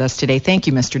speak with us today. Thank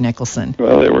you, Mr. Nicholson.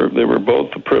 Well, they were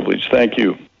both a privilege. Thank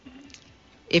you.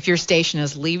 If your station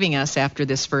is leaving us after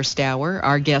this first hour,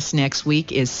 our guest next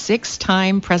week is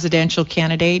 6-time presidential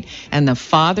candidate and the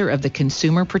father of the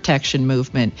consumer protection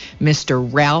movement, Mr.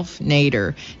 Ralph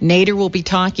Nader. Nader will be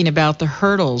talking about the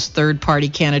hurdles third-party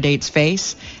candidates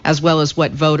face, as well as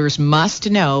what voters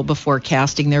must know before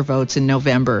casting their votes in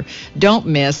November. Don't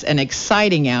miss an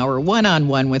exciting hour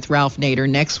one-on-one with Ralph Nader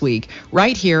next week,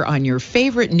 right here on your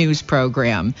favorite news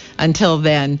program. Until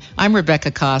then, I'm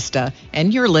Rebecca Costa,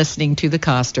 and you're listening to the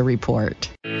Costa Report.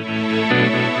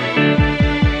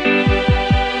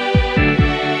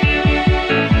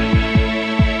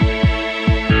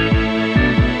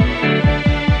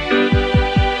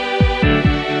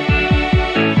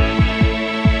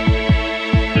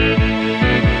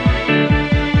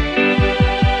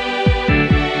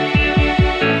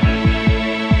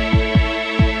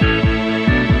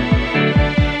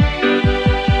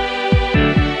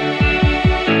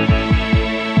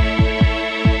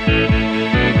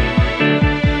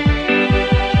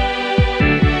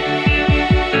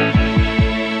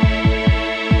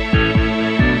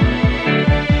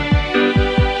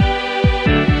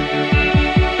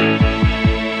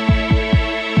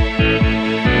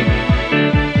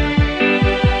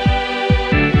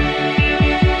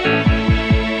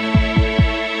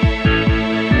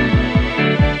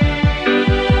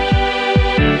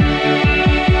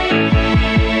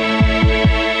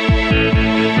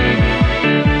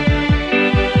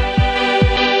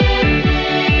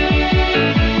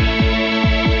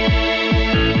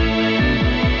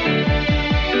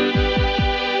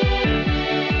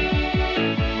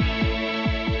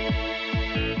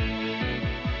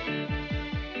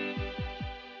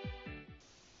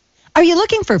 Are you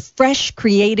looking for fresh,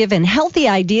 creative, and healthy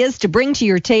ideas to bring to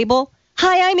your table?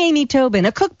 Hi, I'm Amy Tobin,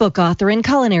 a cookbook author and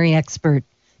culinary expert.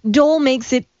 Dole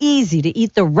makes it easy to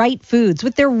eat the right foods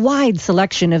with their wide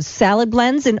selection of salad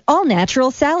blends and all-natural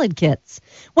salad kits.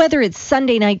 Whether it's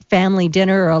Sunday night family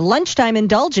dinner or a lunchtime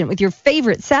indulgent with your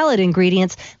favorite salad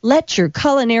ingredients, let your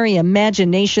culinary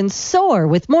imagination soar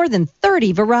with more than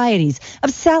 30 varieties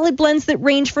of salad blends that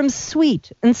range from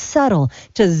sweet and subtle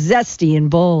to zesty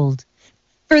and bold.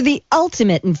 For the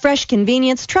ultimate in fresh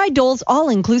convenience, try Dole's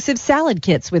all-inclusive salad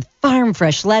kits with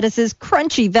farm-fresh lettuces,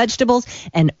 crunchy vegetables,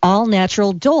 and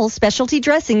all-natural Dole specialty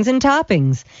dressings and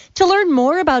toppings. To learn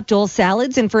more about Dole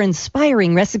salads and for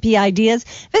inspiring recipe ideas,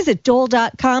 visit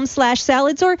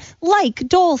dole.com/salads or like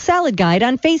Dole Salad Guide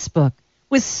on Facebook.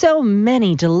 With so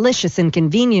many delicious and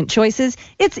convenient choices,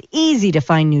 it's easy to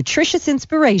find nutritious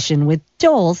inspiration with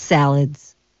Dole salads.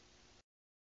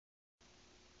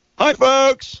 Hi,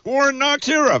 folks. Warren Knox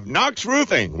here of Knox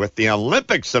Roofing. With the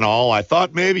Olympics and all, I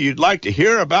thought maybe you'd like to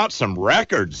hear about some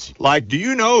records. Like, do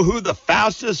you know who the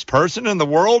fastest person in the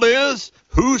world is?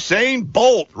 Usain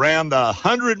Bolt ran the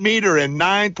 100-meter in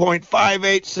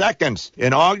 9.58 seconds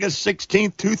in August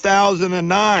 16,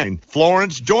 2009.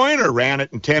 Florence Joyner ran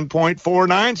it in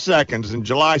 10.49 seconds in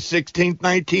July 16,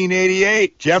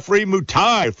 1988. Jeffrey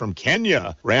Mutai from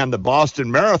Kenya ran the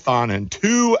Boston Marathon in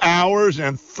 2 hours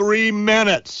and 3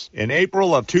 minutes in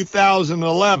April of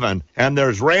 2011. And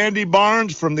there's Randy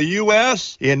Barnes from the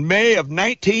U.S. in May of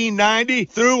 1990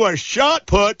 threw a shot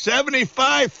put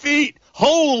 75 feet.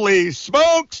 Holy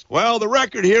smokes! Well, the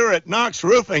record here at Knox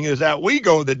Roofing is that we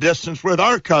go the distance with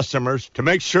our customers to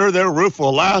make sure their roof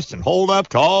will last and hold up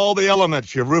to all the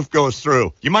elements your roof goes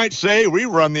through. You might say we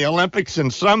run the Olympics in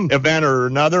some event or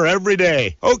another every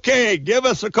day. Okay, give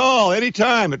us a call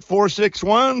anytime at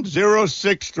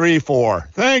 461-0634.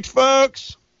 Thanks,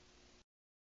 folks!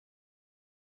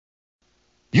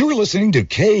 You're listening to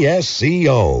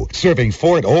KSCO, serving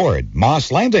Fort Ord,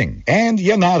 Moss Landing, and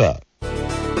Yanada.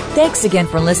 Thanks again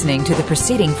for listening to the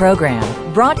preceding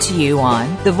program, brought to you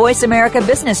on the Voice America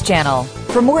Business Channel.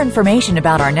 For more information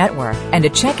about our network and to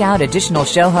check out additional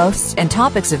show hosts and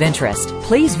topics of interest,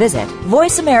 please visit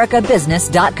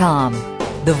voiceamericabusiness.com.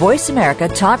 The Voice America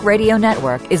Talk Radio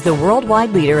Network is the worldwide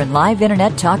leader in live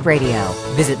Internet talk radio.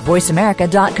 Visit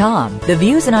voiceamerica.com. The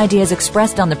views and ideas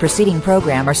expressed on the preceding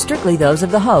program are strictly those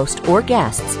of the host or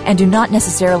guests and do not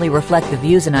necessarily reflect the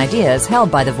views and ideas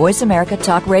held by the Voice America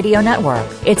Talk Radio Network,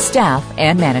 its staff,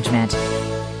 and management.